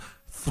 speed,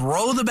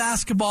 throw the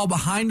basketball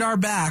behind our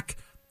back,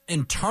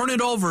 and turn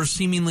it over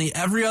seemingly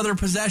every other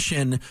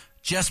possession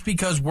just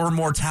because we're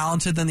more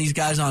talented than these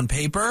guys on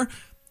paper.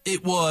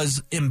 It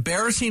was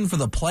embarrassing for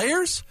the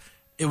players.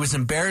 It was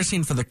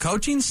embarrassing for the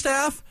coaching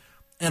staff.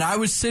 And I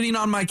was sitting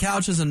on my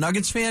couch as a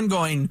Nuggets fan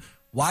going,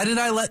 why did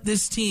I let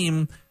this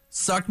team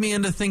suck me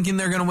into thinking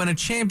they're going to win a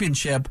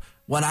championship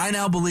when I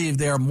now believe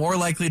they are more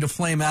likely to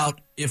flame out,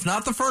 if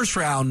not the first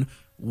round,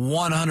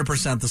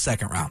 100% the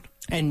second round.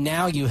 And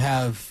now you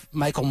have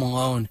Michael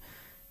Malone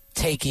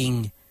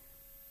taking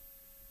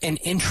an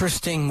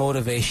interesting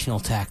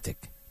motivational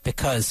tactic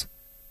because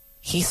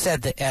he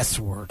said the S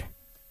word.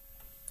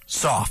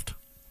 Soft.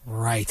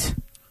 Right.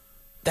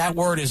 That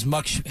word is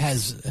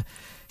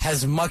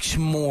has much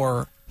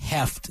more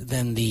heft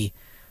than the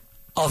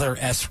other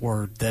S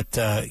word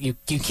that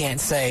you can't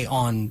say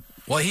on.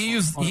 Well, he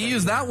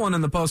used that one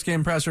in the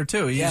post-game presser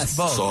too. He used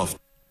both. Soft.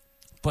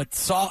 But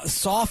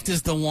soft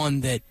is the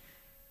one that,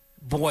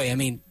 boy, I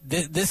mean,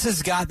 this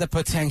has got the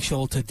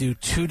potential to do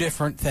 2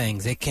 different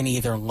things. It can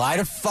either light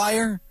a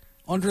fire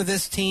under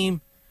this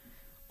team,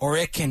 or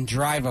it can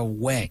drive a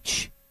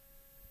wedge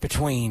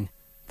between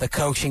the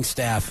coaching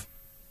staff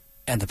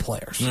and the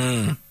players.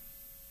 And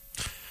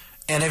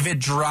if it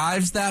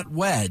drives that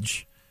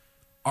wedge,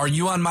 are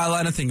you on my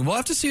line of thinking? We'll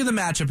have to see who the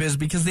matchup is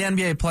because the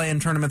NBA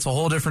play-in tournament's a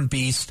whole different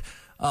beast.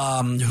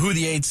 Who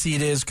the 8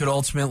 seed is could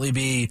ultimately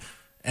be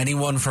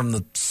anyone from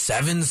the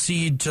 7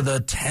 seed to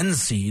the 10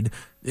 seed.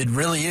 It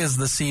really is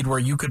the seed where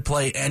you could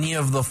play any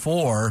of the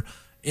 4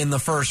 in the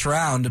first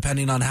round,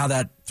 depending on how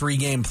that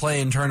 3-game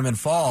play-in tournament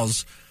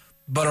falls.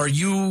 But are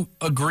you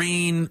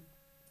agreeing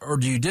or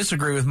do you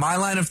disagree with my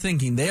line of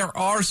thinking? There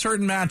are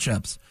certain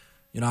matchups.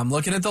 You know, I'm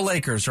looking at the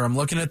Lakers or I'm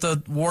looking at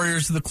the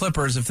Warriors or the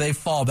Clippers if they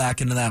fall back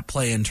into that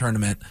play-in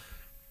tournament,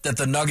 that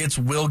the Nuggets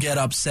will get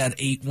upset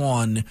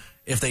 8-1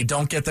 if they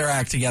don't get their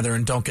act together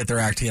and don't get their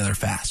act together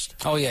fast.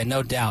 Oh, yeah,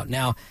 no doubt.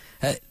 Now,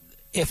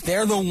 if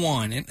they're the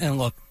one, and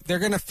look, they're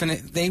going to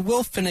finish. They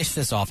will finish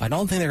this off. I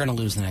don't think they're going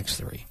to lose the next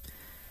 3.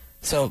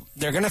 So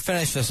they're going to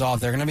finish this off.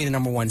 They're going to be the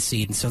number 1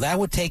 seed, and so that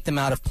would take them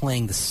out of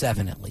playing the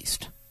 7 at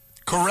least.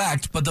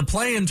 Correct, but the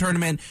play-in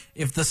tournament,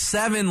 if the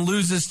 7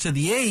 loses to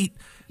the 8,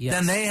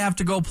 then they have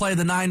to go play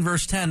the 9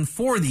 versus 10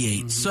 for the 8.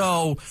 Mm-hmm.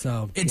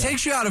 So it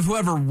takes you out of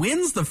whoever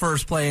wins the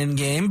first play-in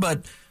game,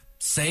 but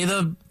say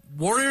the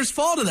Warriors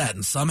fall to that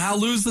and somehow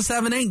lose the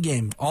 7-8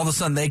 game. All of a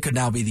sudden, they could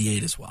now be the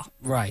 8 as well.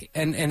 Right,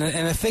 and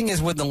the thing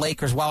is with the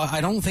Lakers, while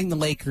I don't think the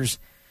Lakers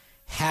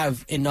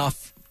have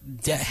enough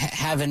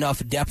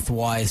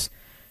depth-wise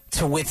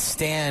to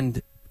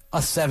withstand a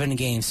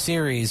 7-game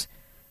series,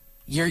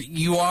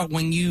 you are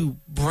when you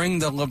bring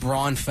the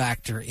LeBron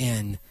factor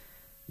in,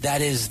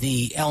 that is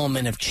the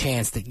element of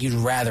chance that you'd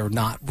rather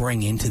not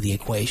bring into the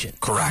equation.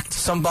 Correct.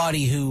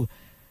 Somebody who,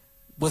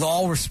 with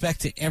all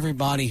respect to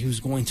everybody who's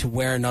going to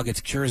wear a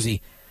Nuggets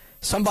jersey,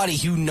 somebody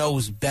who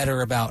knows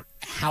better about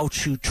how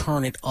to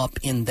turn it up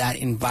in that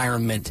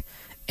environment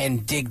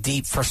and dig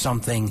deep for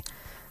something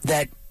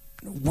that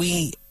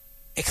we,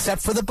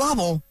 except for the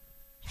bubble,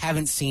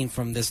 haven't seen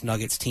from this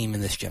Nuggets team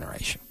in this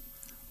generation.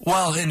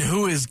 Well, and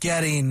who is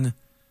getting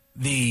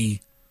the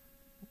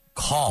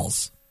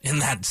calls in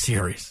that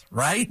series,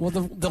 right? Well,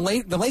 the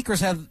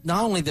Lakers have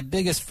not only the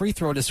biggest free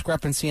throw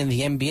discrepancy in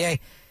the NBA,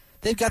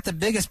 they've got the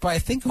biggest by, I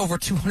think, over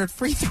 200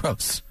 free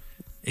throws.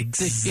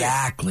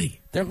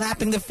 Exactly. They're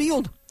lapping the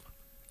field.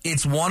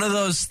 It's one of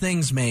those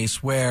things,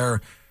 Mace,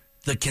 where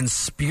the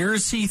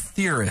conspiracy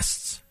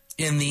theorists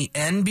in the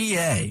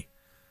NBA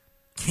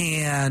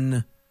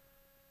can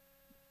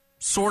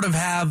sort of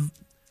have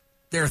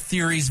their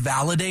theories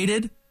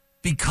validated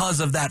because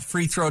of that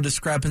free throw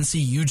discrepancy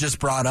you just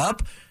brought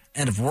up.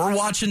 And if we're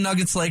watching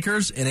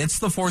Nuggets-Lakers and it's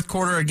the fourth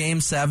quarter of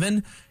Game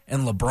 7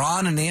 and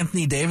LeBron and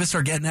Anthony Davis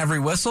are getting every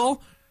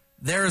whistle,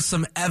 there is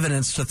some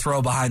evidence to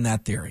throw behind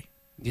that theory.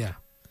 Yeah.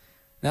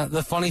 Now,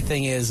 the funny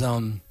thing is,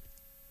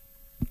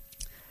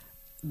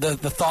 the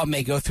thought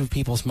may go through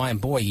people's mind,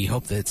 boy, you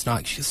hope that it's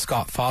not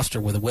Scott Foster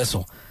with a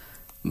whistle.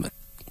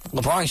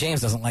 LeBron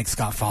James doesn't like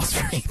Scott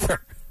Foster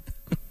either.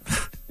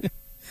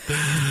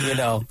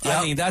 Yep.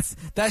 I mean, that's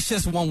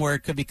just one where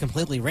it could be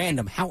completely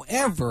random.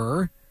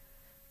 However,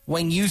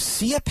 when you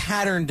see a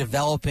pattern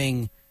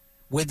developing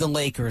with the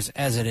Lakers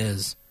as it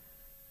is,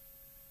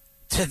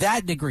 to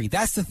that degree,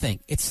 that's the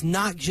thing. It's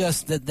not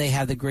just that they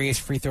have the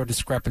greatest free throw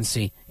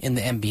discrepancy in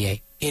the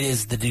NBA. It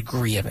is the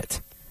degree of it.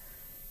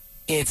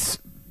 It's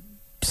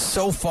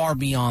so far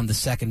beyond the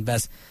second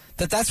best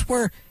that's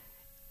where,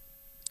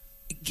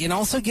 and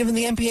also given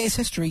the NBA's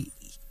history,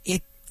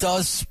 it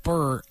does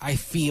spur, I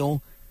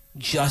feel,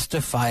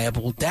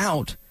 justifiable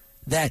doubt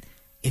that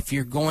if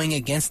you're going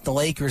against the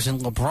Lakers and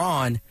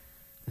LeBron,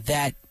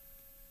 that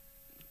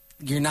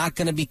you're not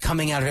going to be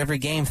coming out of every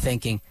game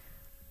thinking,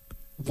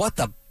 what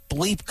the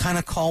bleep kind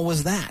of call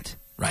was that?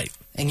 Right.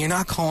 And you're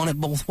not calling it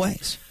both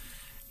ways.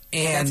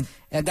 And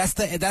that's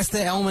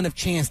the element of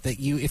chance that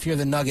you, if you're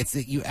the Nuggets,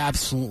 that you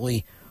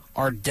absolutely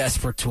are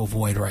desperate to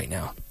avoid right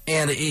now.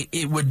 And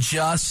it would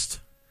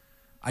just,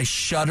 I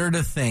shudder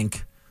to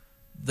think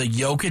the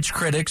Jokic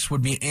critics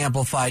would be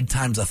amplified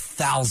times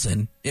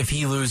 1,000 if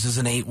he loses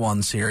an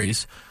 8-1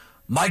 series.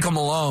 Michael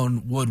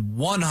Malone would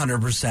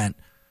 100%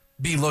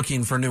 be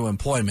looking for new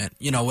employment.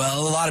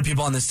 Well, a lot of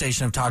people on this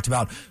station have talked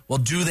about, well,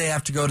 do they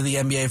have to go to the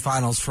NBA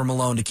Finals for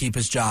Malone to keep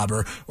his job?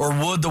 Or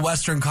would the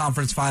Western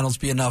Conference Finals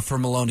be enough for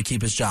Malone to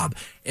keep his job?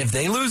 If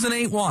they lose an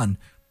 8-1,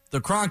 the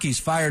Cronkies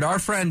fired our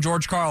friend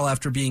George Karl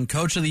after being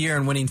Coach of the Year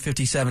and winning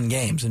 57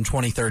 games in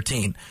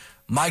 2013.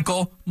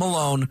 Michael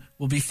Malone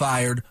will be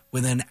fired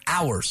within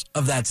hours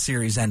of that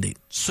series ending.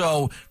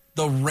 So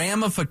the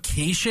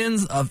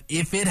ramifications of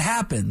if it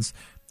happens,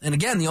 and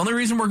again, the only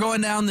reason we're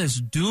going down this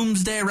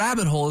doomsday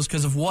rabbit hole is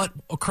because of what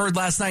occurred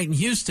last night in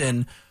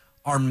Houston,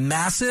 are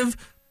massive.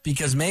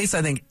 Because, Mace,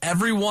 I think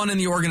everyone in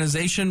the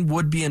organization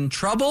would be in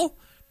trouble,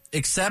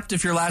 except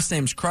if your last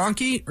name's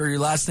Kroenke or your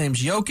last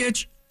name's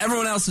Jokic.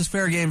 Everyone else is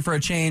fair game for a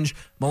change.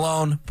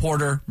 Malone,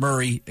 Porter,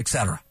 Murray,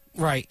 etc.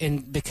 Right,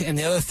 and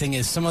the other thing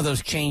is some of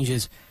those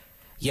changes,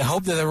 you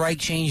hope they're the right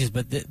changes,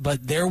 but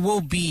there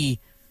will be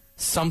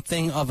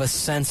something of a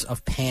sense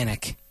of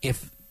panic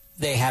if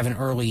they have an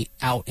early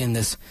out in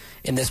this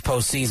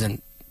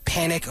postseason.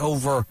 Panic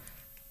over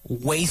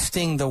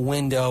wasting the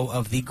window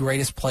of the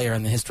greatest player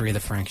in the history of the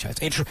franchise,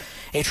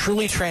 a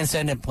truly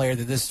transcendent player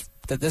that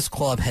this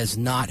club has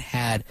not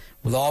had.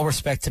 With all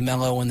respect to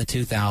Melo in the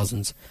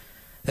 2000s.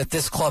 That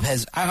this club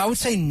has, I would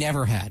say,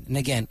 never had. And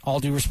again, all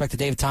due respect to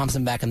David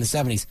Thompson back in the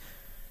 70s.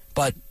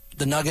 But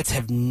the Nuggets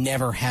have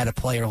never had a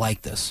player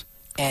like this.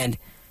 And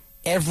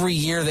every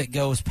year that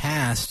goes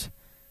past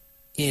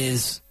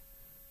is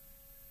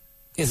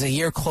a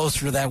year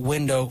closer to that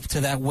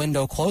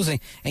window closing.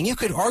 And you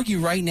could argue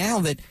right now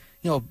that,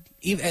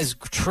 as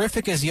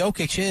terrific as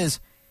Jokic is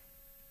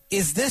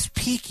this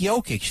peak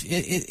Jokic?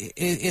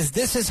 Is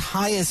this as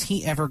high as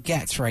he ever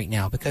gets right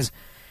now? Because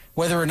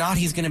whether or not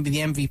he's going to be the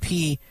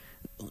MVP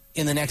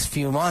in the next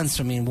few months,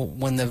 I mean,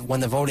 when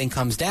the voting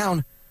comes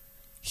down,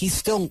 he's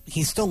still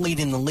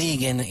leading the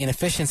league in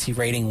efficiency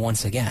rating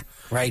once again,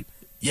 right?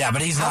 Yeah,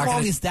 but How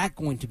long is that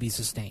going to be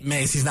sustained?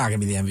 Mace, he's not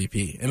going to be the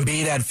MVP.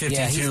 Embiid had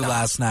 52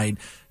 last night.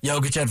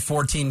 Jokic had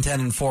 14, 10,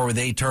 and 4 with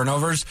 8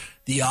 turnovers.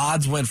 The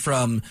odds went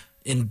to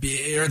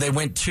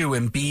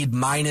Embiid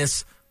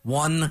minus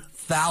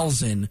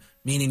 1,000,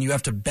 meaning you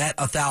have to bet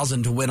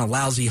 1,000 to win a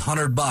lousy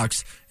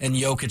 $100, and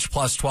Jokic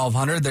plus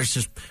 1,200.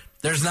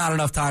 There's not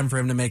enough time for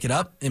him to make it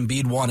up.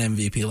 Embiid won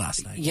MVP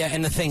last night. Yeah,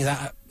 and the thing is,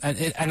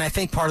 and I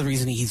think part of the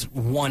reason he's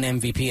won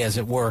MVP, as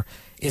it were,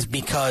 is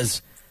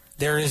because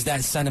there is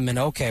that sentiment,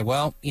 okay,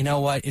 well, you know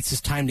what, it's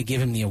just time to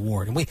give him the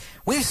award. And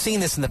we've seen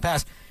this in the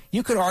past.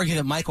 You could argue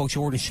that Michael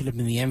Jordan should have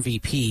been the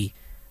MVP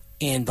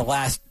in the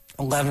last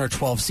 11 or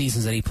 12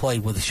 seasons that he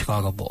played with the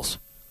Chicago Bulls.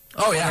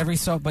 Oh, yeah.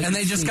 And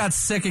they just got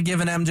sick of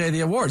giving MJ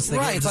the awards. They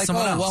right, gave it it's to like,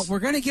 someone else. Well, we're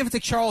going to give it to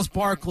Charles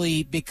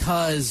Barkley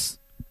because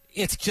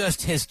it's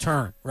just his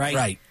turn, right?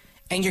 Right.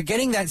 And you're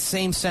getting that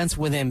same sense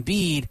with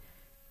Embiid,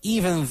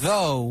 even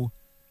though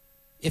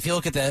if you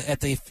look at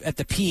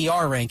the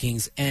PER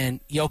rankings, and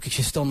Jokic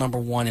is still number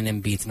 1 and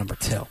Embiid's number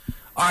 2. All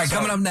right,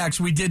 coming up next,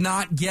 we did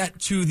not get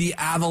to the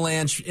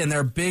Avalanche in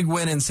their big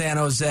win in San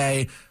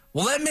Jose.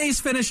 We'll let Mace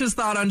finish his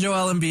thought on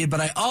Joel Embiid, but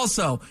I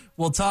also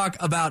will talk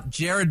about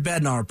Jared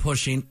Bednar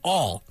pushing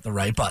all the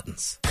right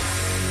buttons.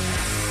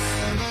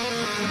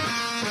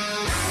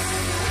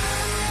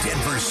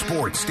 Denver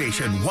Sports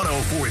Station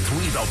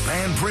 104.3 The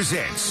Fan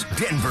presents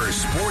Denver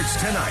Sports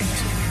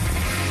Tonight.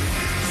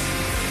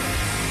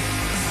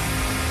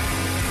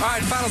 All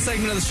right, final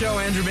segment of the show.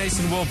 Andrew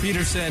Mason, Will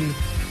Peterson.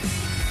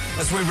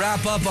 As we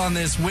wrap up on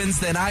this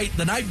Wednesday night,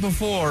 the night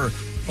before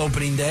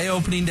opening day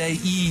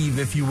eve,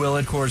 if you will,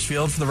 at Coors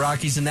Field for the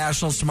Rockies and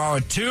Nationals tomorrow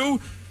at 2.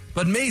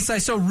 But Mace, I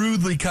so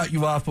rudely cut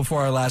you off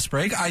before our last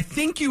break. I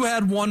think you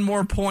had one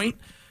more point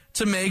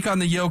to make on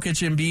the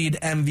Jokic Embiid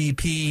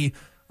MVP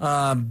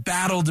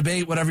battle,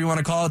 debate, whatever you want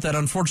to call it, that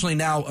unfortunately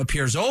now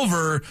appears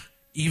over,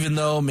 even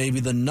though maybe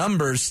the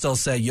numbers still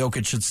say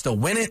Jokic should still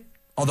win it,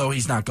 although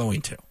he's not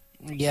going to.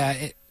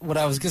 Yeah, what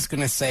I was just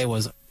going to say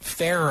was,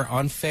 fair or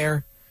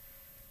unfair,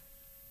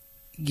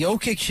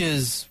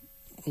 Jokic's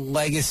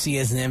legacy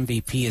as an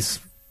MVP is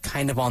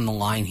kind of on the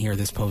line here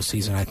this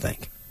postseason, I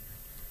think.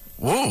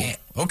 Whoa,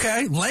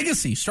 okay.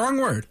 Legacy, strong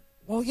word.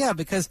 Well, yeah,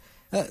 because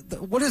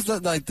what is the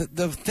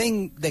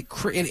thing that,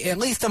 at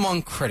least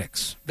among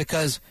critics,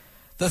 because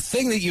the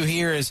thing that you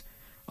hear is,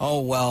 oh,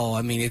 well,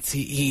 I mean, it's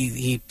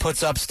he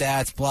puts up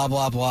stats, blah,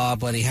 blah, blah,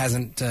 but he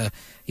hasn't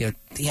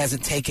he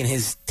hasn't taken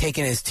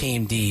his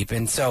team deep.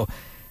 And so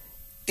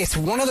it's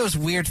one of those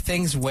weird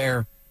things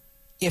where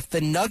if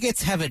the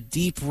Nuggets have a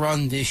deep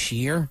run this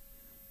year,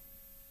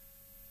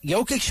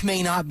 Jokic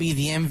may not be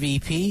the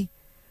MVP,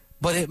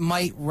 but it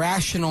might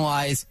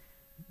rationalize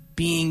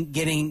getting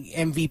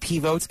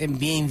MVP votes and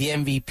being the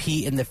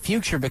MVP in the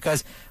future,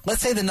 because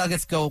let's say the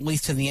Nuggets go at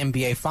least to the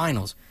NBA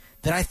Finals.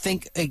 Then I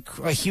think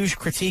a huge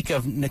critique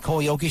of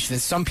Nikola Jokic that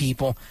some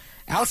people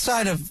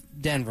outside of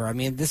Denver, I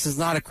mean, this is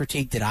not a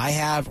critique that I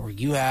have or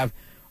you have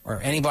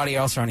or anybody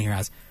else around here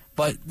has,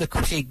 but the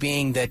critique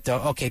being that,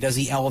 okay, does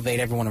he elevate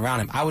everyone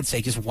around him? I would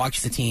say just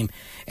watch the team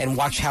and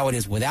watch how it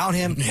is without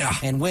him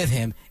and with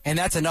him, and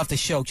that's enough to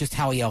show just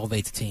how he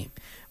elevates the team.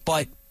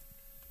 But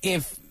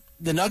if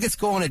the Nuggets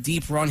go on a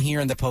deep run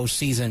here in the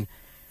postseason,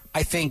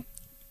 I think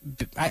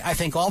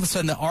all of a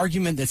sudden the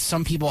argument that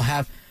some people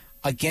have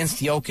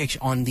against Jokic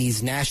on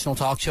these national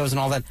talk shows and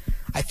all that,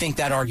 I think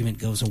that argument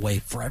goes away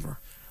forever.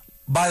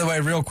 By the way,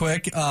 real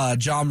quick,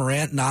 John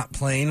Morant not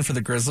playing for the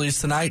Grizzlies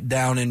tonight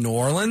down in New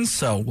Orleans,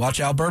 so watch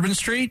out Bourbon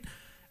Street.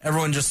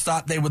 Everyone just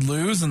thought they would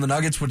lose and the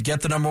Nuggets would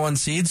get the number 1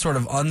 seed sort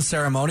of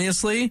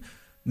unceremoniously.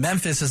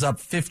 Memphis is up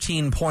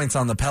 15 points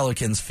on the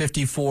Pelicans,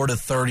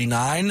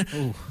 54-39.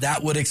 Ooh.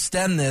 That would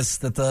extend this,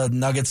 that the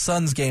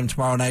Nuggets-Suns game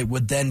tomorrow night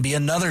would then be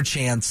another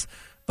chance.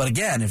 But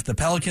again, if the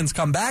Pelicans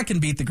come back and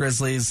beat the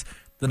Grizzlies,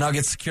 the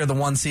Nuggets secure the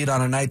 1 seed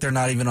on a night they're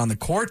not even on the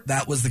court.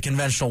 That was the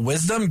conventional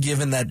wisdom,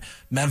 given that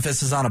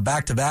Memphis is on a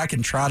back-to-back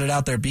and trotted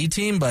out their B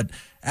team. But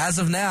as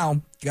of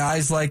now,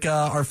 guys like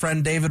our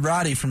friend David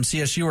Roddy from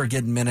CSU are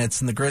getting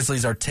minutes, and the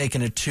Grizzlies are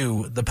taking it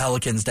to the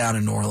Pelicans down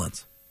in New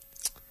Orleans.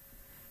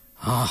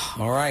 Oh,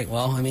 all right.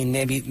 Well, I mean,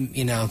 maybe,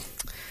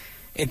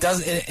 it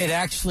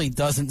actually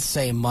doesn't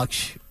say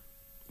much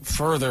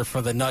further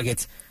for the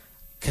Nuggets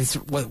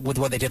with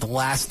what they did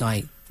last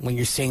night, when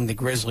you're seeing the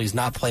Grizzlies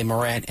not play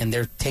Morant and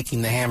they're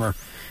taking the hammer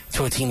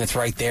to a team that's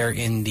right there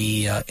in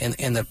the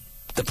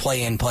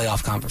play-in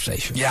playoff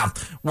conversation. Yeah,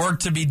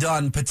 work to be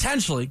done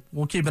potentially.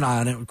 We'll keep an eye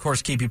on it. Of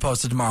course, keep you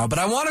posted tomorrow. But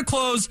I want to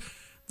close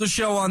the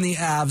show on the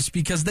Avs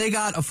because they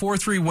got a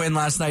 4-3 win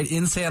last night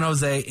in San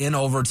Jose in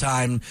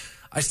overtime.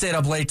 I stayed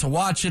up late to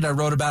watch it. I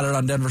wrote about it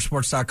on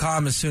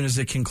denversports.com as soon as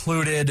it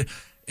concluded.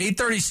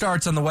 8:30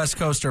 starts on the West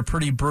Coast are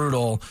pretty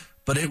brutal,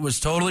 but it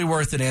was totally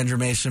worth it, Andrew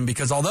Mason,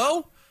 because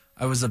although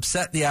I was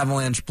upset the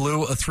Avalanche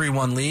blew a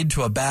 3-1 lead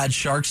to a bad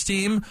Sharks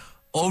team,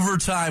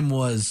 overtime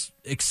was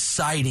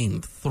exciting,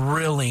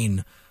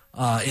 thrilling,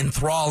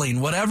 enthralling,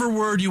 whatever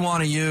word you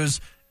want to use.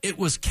 It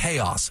was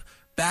chaos.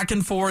 Back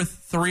and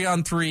forth,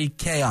 3-on-3,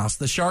 chaos.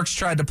 The Sharks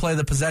tried to play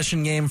the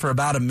possession game for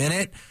about a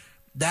minute.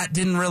 That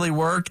didn't really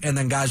work, and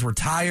then guys were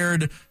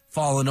tired,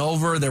 falling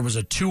over. There was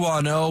a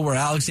 2-on-0 where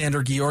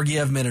Alexander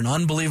Georgiev made an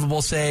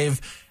unbelievable save,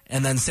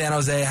 and then San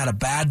Jose had a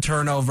bad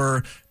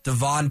turnover.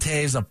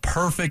 Devontae's a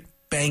perfect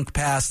bank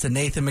pass to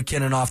Nathan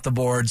McKinnon off the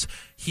boards.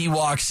 He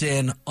walks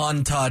in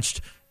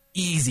untouched,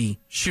 easy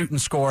shoot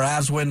and score.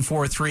 Avs win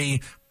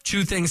 4-3.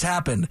 2 things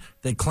happened.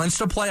 They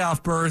clinched a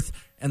playoff berth,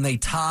 and they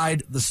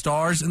tied the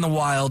Stars and the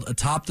Wild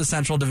atop the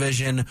Central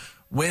Division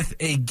with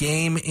a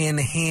game in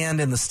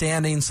hand in the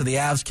standings, so the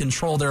Avs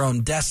control their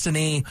own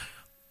destiny.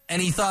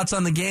 Any thoughts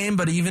on the game,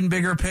 but even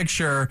bigger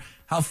picture,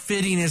 how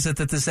fitting is it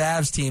that this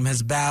Avs team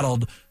has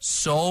battled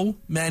so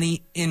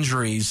many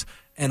injuries,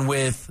 and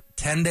with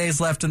 10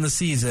 days left in the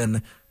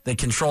season, they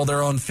control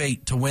their own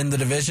fate to win the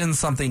division,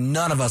 something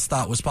none of us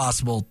thought was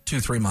possible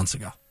 2-3 months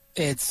ago.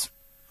 It's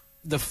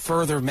the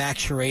further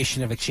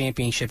maturation of a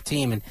championship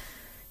team, and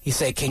you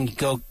say, can you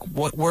go?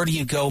 Where do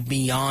you go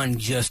beyond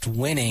just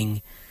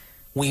winning?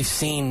 we've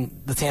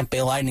seen the Tampa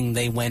Bay Lightning,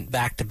 they went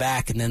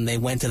back-to-back, and then they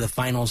went to the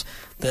finals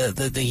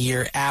the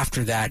year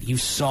after that. You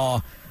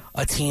saw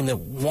a team that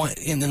won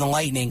in the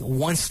Lightning,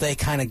 once they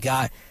kind of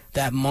got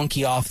that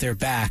monkey off their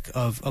back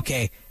of,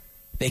 okay,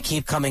 they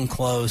keep coming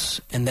close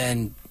and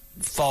then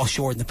fall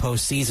short in the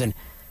postseason,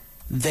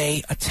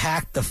 they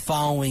attacked the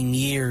following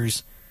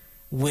years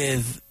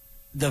with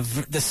the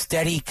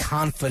steady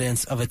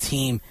confidence of a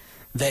team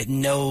that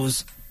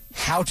knows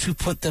how to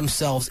put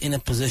themselves in a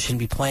position to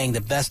be playing the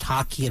best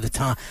hockey of the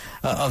time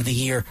of the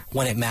year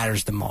when it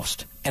matters the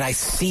most. And I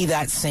see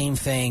that same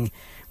thing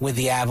with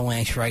the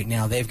Avalanche right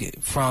now. They've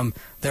from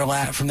their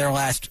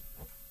last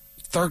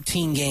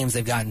 13 games,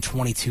 they've gotten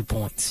 22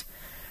 points.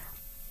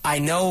 I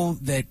know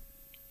that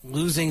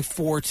losing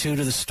 4-2 to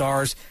the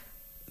Stars,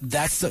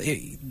 that's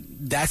the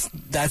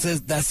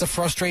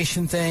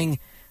frustrating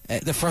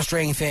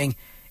thing,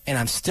 and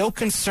I'm still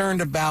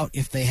concerned about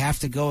if they have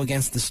to go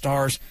against the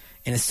Stars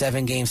in a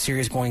 7-game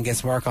series going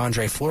against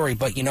Marc-Andre Fleury.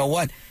 But you know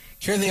what?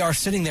 Here they are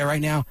sitting there right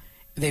now.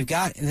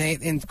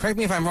 And correct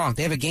me if I'm wrong,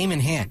 they have a game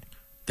in hand.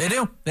 They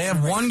do. They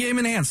have one game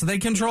in hand, so they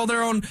control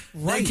their own.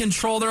 Right. They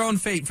control their own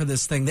fate for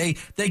this thing.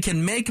 They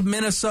can make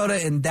Minnesota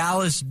and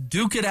Dallas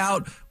duke it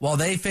out while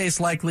they face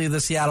likely the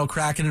Seattle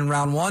Kraken in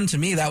round 1. To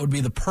me, that would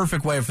be the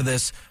perfect way for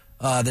this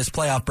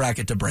playoff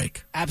bracket to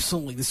break.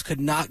 Absolutely, this could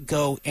not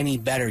go any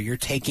better. You're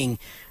taking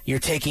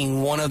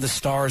one of the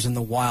Stars in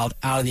the Wild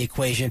out of the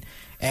equation,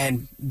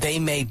 and they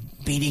may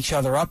beat each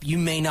other up. You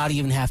may not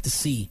even have to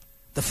see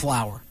the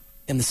Flower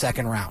in the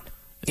second round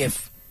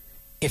if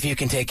you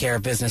can take care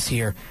of business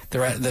here the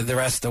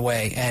rest of the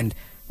way. And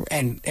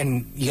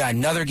you got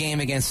another game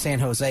against San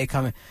Jose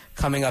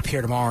coming up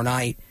here tomorrow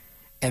night,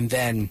 and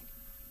then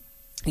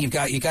you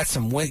got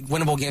some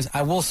winnable games.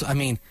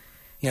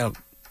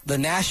 The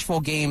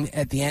Nashville game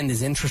at the end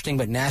is interesting,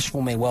 but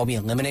Nashville may well be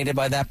eliminated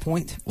by that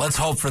point. Let's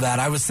hope for that.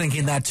 I was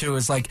thinking that too.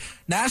 It's like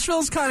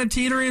Nashville's kind of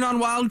teetering on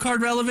wild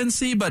card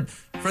relevancy, but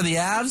for the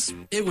Avs,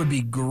 it would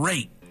be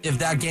great if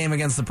that game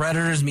against the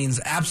Predators means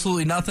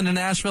absolutely nothing to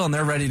Nashville and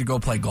they're ready to go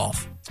play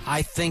golf.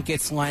 I think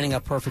it's lining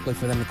up perfectly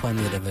for them to claim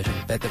the division,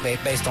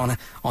 based on the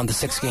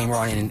 6-game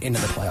run into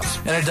the playoffs.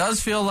 And it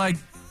does feel like,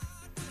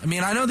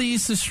 I know the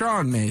East is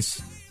strong,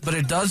 Mace, but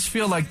it does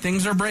feel like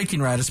things are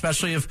breaking right,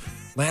 especially if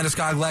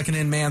Landeskog,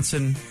 Lehkonen,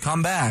 Manson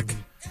come back.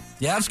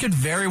 The Avs could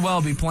very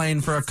well be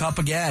playing for a cup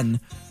again,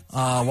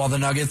 while the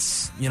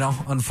Nuggets,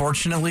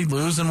 unfortunately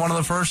lose in one of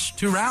the first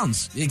 2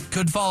 rounds. It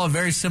could follow a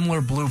very similar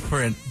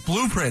blueprint,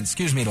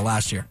 to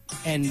last year.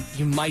 And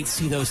you might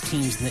see those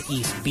teams in the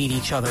East beat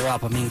each other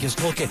up.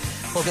 Just look at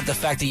the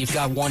fact that you've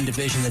got one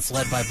division that's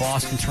led by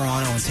Boston,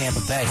 Toronto, and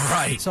Tampa Bay.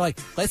 Right. So,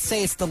 let's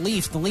say it's the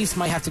Leafs. The Leafs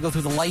might have to go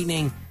through the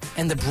Lightning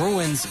and the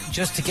Bruins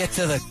just to get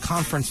to the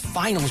conference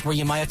finals, where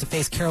you might have to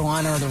face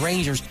Carolina or the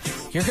Rangers.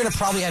 You're going to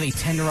probably have a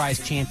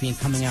tenderized champion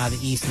coming out of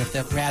the East, and if the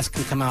Avs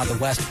can come out of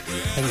the West, I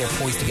think they're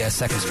poised to get a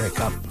second straight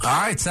cup.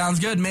 All right, sounds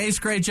good. Mace,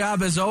 great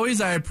job as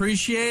always. I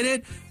appreciate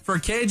it. For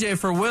KJ,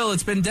 for Will,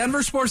 it's been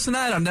Denver Sports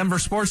Tonight on Denver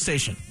Sports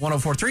Station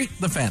 104.3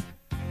 The Fan.